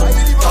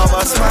 I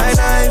bust my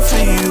knife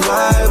for you,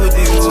 I would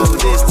do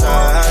this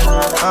time.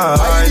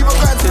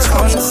 This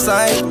on the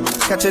side.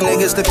 Catch a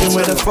niggas looking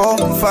with a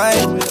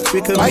 4-5.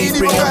 We could meet,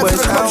 bring your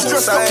boys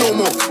outside.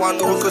 One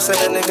hook or send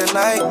a nigga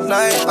night.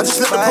 The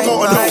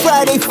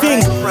Friday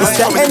Fing, it's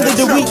the end of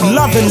the week,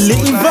 loving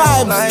litty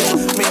vibes.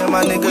 Me and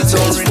my niggas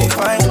don't really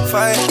fight.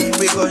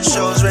 We got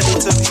shows ready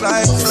to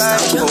fly.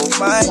 Oh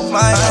my.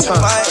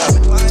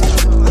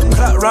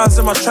 Clap rounds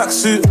in my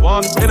tracksuit.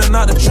 In and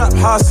out the trap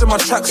house in my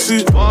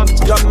tracksuit.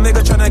 Young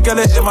nigga tryna get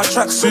it in my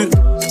tracksuit.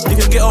 You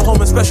can get a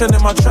home inspection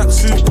in my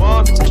tracksuit.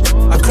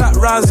 I clap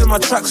rounds in my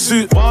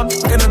tracksuit.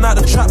 In and out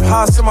the trap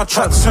house in my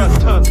tracksuit.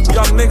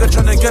 Young nigga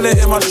tryna get it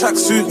in my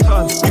tracksuit.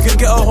 You can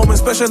get a home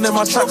inspection in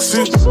my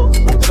tracksuit.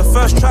 The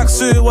first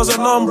tracksuit was a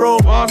non-bro.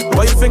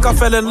 Why you think I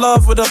fell in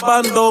love with a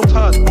bando?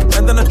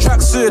 And then the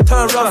tracksuit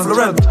turned round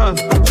Florent.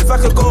 If I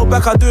could go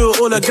back, I'd do it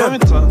all again.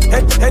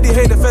 Heady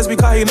hate the feds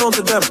because he known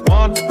to them.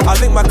 I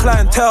link my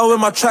clientele with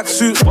my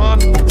tracksuit.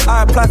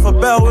 I apply for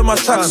bail with my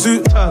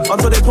tracksuit.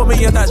 Until they put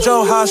me in that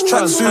jailhouse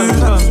tracksuit.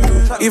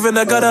 Even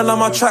the girl on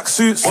my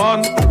tracksuits.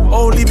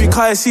 Only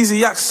because it's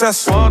easy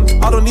access.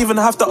 I don't even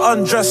have to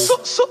undress.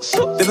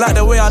 They like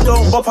the way I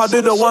don't bop, I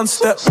do the one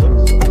step.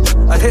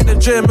 I hit the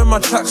gym in my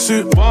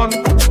tracksuit.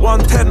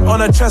 110 on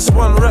the chest,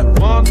 1 rep.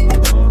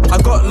 I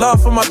got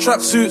love for my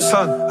tracksuits.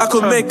 I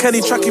could make any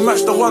tracky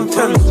match the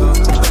 110.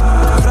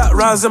 Flat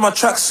rounds in my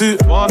tracksuit.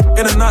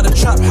 In and out the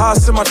trap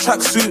house in my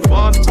tracksuit.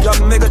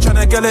 Young nigga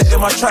tryna get it in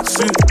my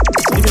tracksuit.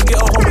 You can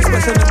get a home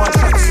inspection in my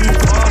tracksuit.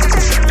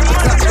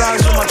 Flat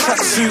rounds in my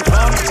tracksuit.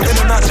 In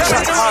and out the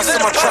trap house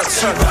in my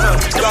tracksuit.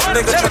 Young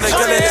nigga tryna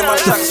get it in my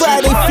tracksuit.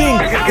 The Friday Fing,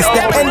 it's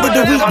the end of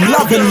the week,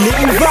 loving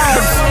litty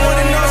vibes.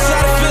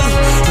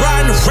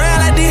 Riding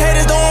around like these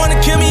haters don't wanna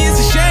kill me. It's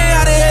a shame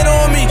how they hate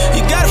on me.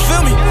 You gotta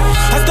feel me.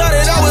 I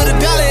started out with $1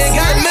 and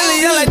got $1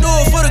 million. Like do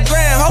it for the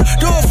gram, ho.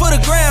 Do it for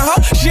the gram,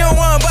 ho. She don't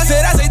wanna bust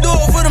it. I say do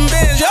it for them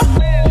bands, yo.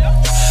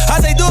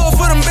 I say do it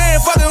for them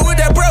bands. Fucking with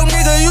that broke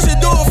nigga. You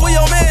should do it for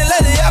your man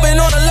lately. I been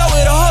on the low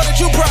with a hoe that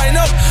you probably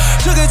know.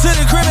 Took her to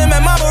the crib and met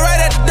mama right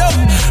at the door.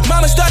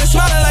 Mama started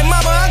smiling like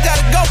mama, I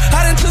gotta go.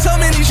 I done took so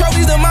many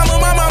trophies to mama.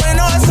 My mama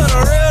know it's on a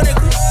real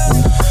nigga.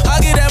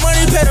 I get that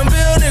money, pay them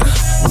bill, nigga.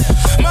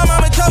 My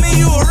mama told me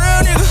you a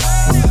real nigga.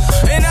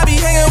 And I be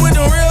hanging with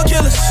them real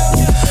killers.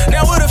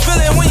 Now what a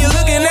feeling when you're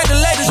looking at the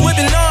latest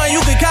whipping on,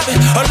 you can cop it.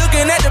 Or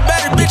looking at the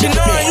baddest bitch and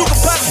knowing you can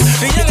pop it.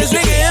 The youngest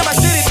nigga in my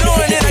city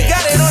doing it. I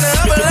got it on the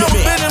upper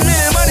level.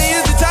 Benjamin, money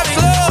is the topic.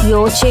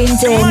 You're tuned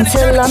in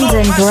to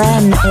London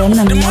Bren in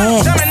the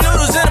mix.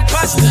 Noodles and a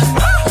pasta.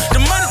 The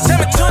money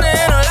tell me tuna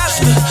and a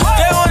lobster.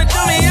 They wanna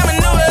do me, I'm a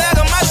noodle like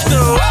a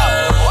monster.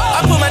 I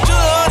put my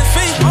jewelry on his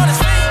feet.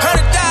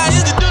 $100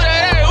 used to do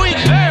that every week.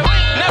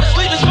 Never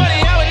sleep is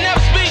funny, I would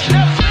never speak.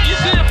 You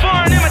see the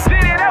foreign in my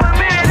city, that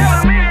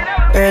was me.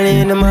 Early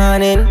in the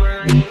morning,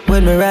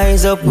 when me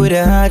rise up with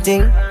a hot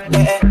thing,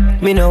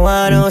 me no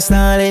want no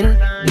stalling.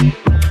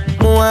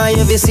 Why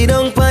you sit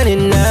down on it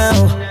now?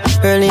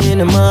 Early in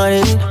the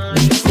morning,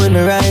 when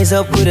me rise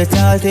up with a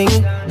tall thing,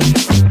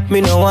 me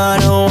no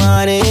want no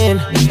warning.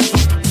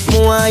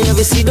 Why you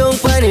sit down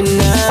on it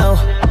now?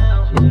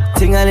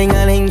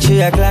 Ting-a-ling-a-ling,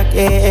 3 o'clock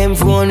a.m.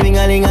 phone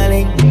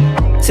ring-a-ling-a-ling.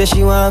 Say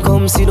she wanna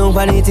come sit down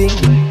on the thing.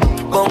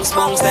 Bounce,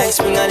 bounce like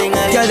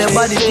spring-a-ling-a-ling. Girl, your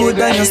body good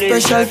and you're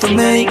special to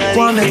me.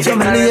 Wanna make you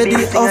my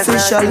lady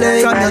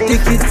officially. From your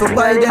ticket for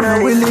buy, then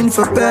I'm willing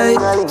for pay.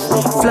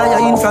 Fly her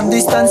in from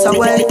distance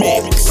away.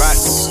 Right.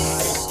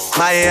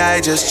 My AI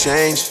just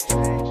changed.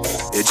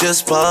 It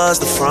just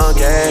buzzed the front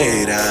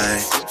gate. I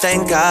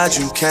thank God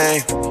you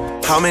came.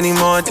 How many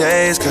more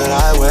days could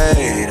I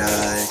wait?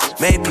 I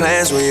made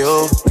plans with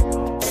you,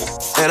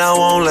 and I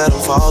won't let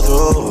them fall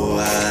through.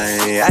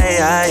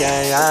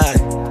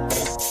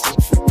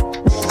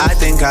 I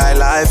think I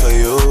lie for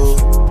you.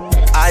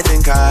 I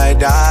think I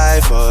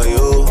die for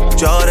you.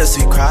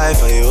 Jodeci cry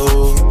for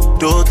you.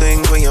 Do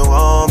things when you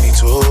want me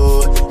to.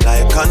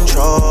 Like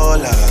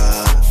controller.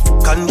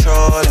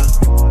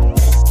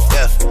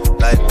 Yeah,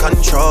 like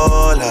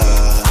controller.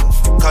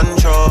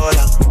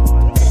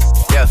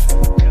 Yeah.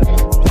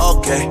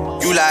 Okay,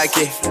 you like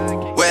it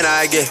when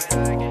I get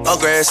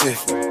aggressive.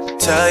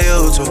 Tell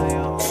you to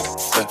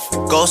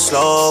go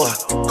slower,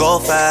 go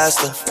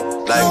faster.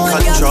 like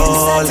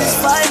controller.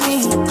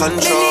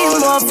 controller. Me need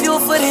more fuel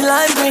for the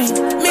lime green.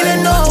 Me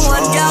don't know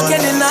one girl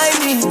can deny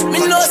me. Me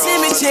know see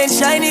me change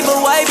shiny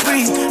but white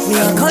free. Me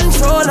a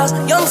controller,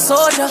 young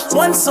soldier,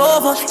 once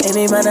over.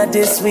 Any man at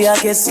this we I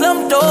get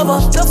slumped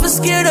over. Don't be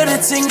scared of the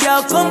thing,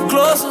 girl, come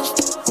closer.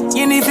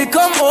 You need to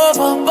come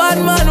over. Bad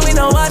man, we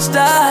no watch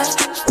that.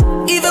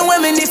 Even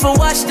when me need to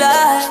watch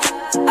that,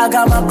 I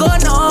got my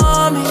gun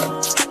on me.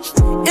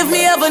 If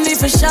me ever need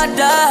to shot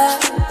that,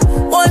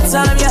 one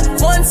time, yeah,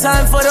 one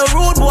time for the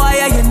rude boy,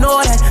 yeah, you know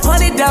that.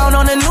 Honey down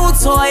on a new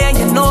toy, and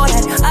you know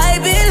that. I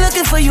been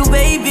looking for you,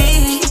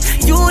 baby.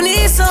 You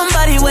need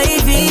somebody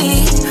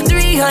wavy.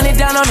 300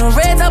 down on the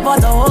red, I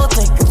bought the whole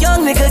thing.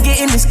 Young nigga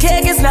getting this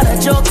cake, it's not a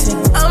joke thing.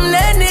 I'm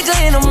that nigga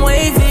and I'm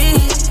wavy.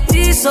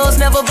 These souls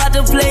never about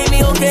to play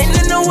me, okay?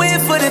 In the way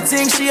for the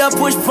thing, she a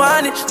push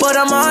pon it. But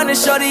I'm on it,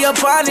 shorty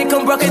up on it.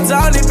 Come rock it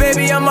down it,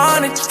 baby, I'm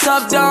on it.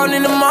 Top down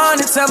in the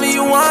morning, tell me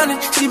you want it.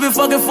 She been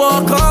fucking for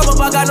a come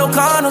up, I got no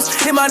condoms.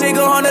 Hit my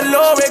nigga on the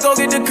low, they go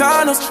get the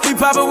condoms. We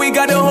poppin', we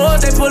got the hoes,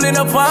 they pulling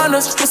up on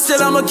us. But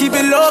still I'ma keep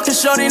it low, cause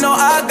shorty know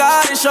I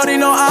got it. Shorty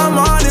know I'm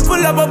on it,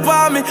 pull up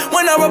upon me.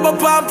 When I rub up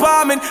on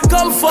palming,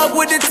 come fuck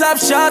with the top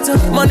shot.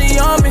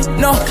 Money on me,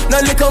 no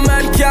little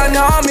man can't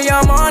harm me.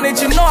 I'm on it,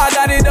 you know I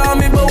got it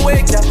on me, but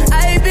wake up.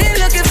 I been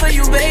looking for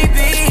you,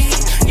 baby.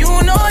 You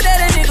know that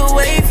a nigga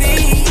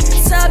wavy.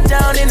 Top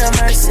down in a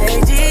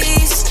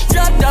Mercedes.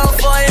 Drop down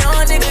for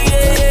your nigga,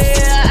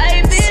 yeah.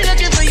 I been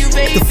looking for you,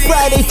 baby. The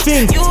Friday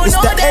thing, it's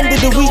the end of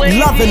the week,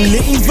 loving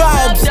litty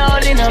vibes. Top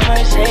down in a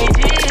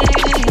Mercedes.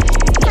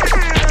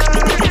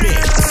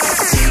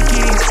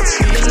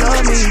 Do you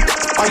love me?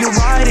 Are you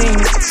riding?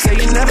 Say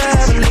you never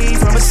ever leave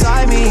from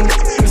beside me.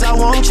 Cause I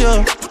want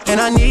you,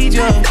 and I need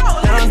you.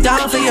 And I'm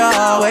down for you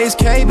always,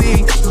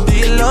 KB. Do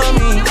you love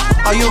me?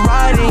 Are you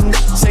riding?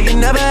 Say you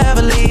never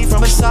ever leave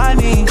from beside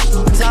me.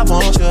 Cause I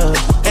want you,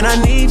 and I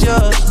need you.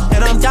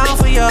 And I'm down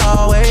for you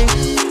always.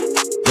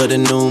 But the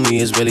new me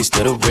is really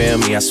still the real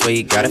me. I swear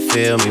you gotta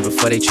feel me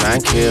before they try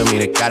and kill me.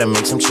 They gotta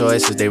make some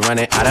choices, they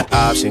running out of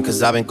options.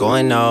 Cause I've been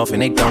going off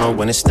and they don't know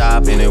when to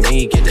stop. And then when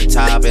you get to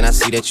top, and I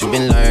see that you've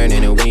been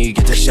learning. And when you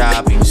get to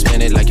shopping, you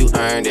spend it like you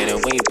earned it.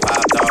 And when you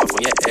popped off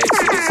on your ex,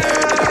 you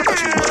deserved it. I thought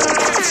you would've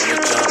won from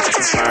the jump.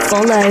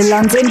 Follow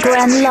London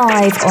Bren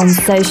live on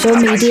social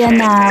media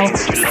now.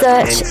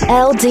 Search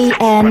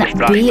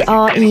LDNBREN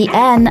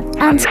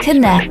and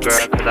connect.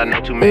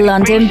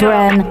 London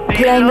Bren,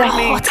 playing the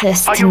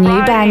hottest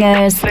new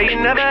bangers. The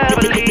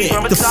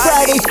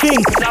Friday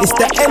thing, it's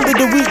the end of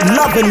the week,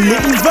 loving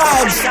litty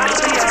vibes.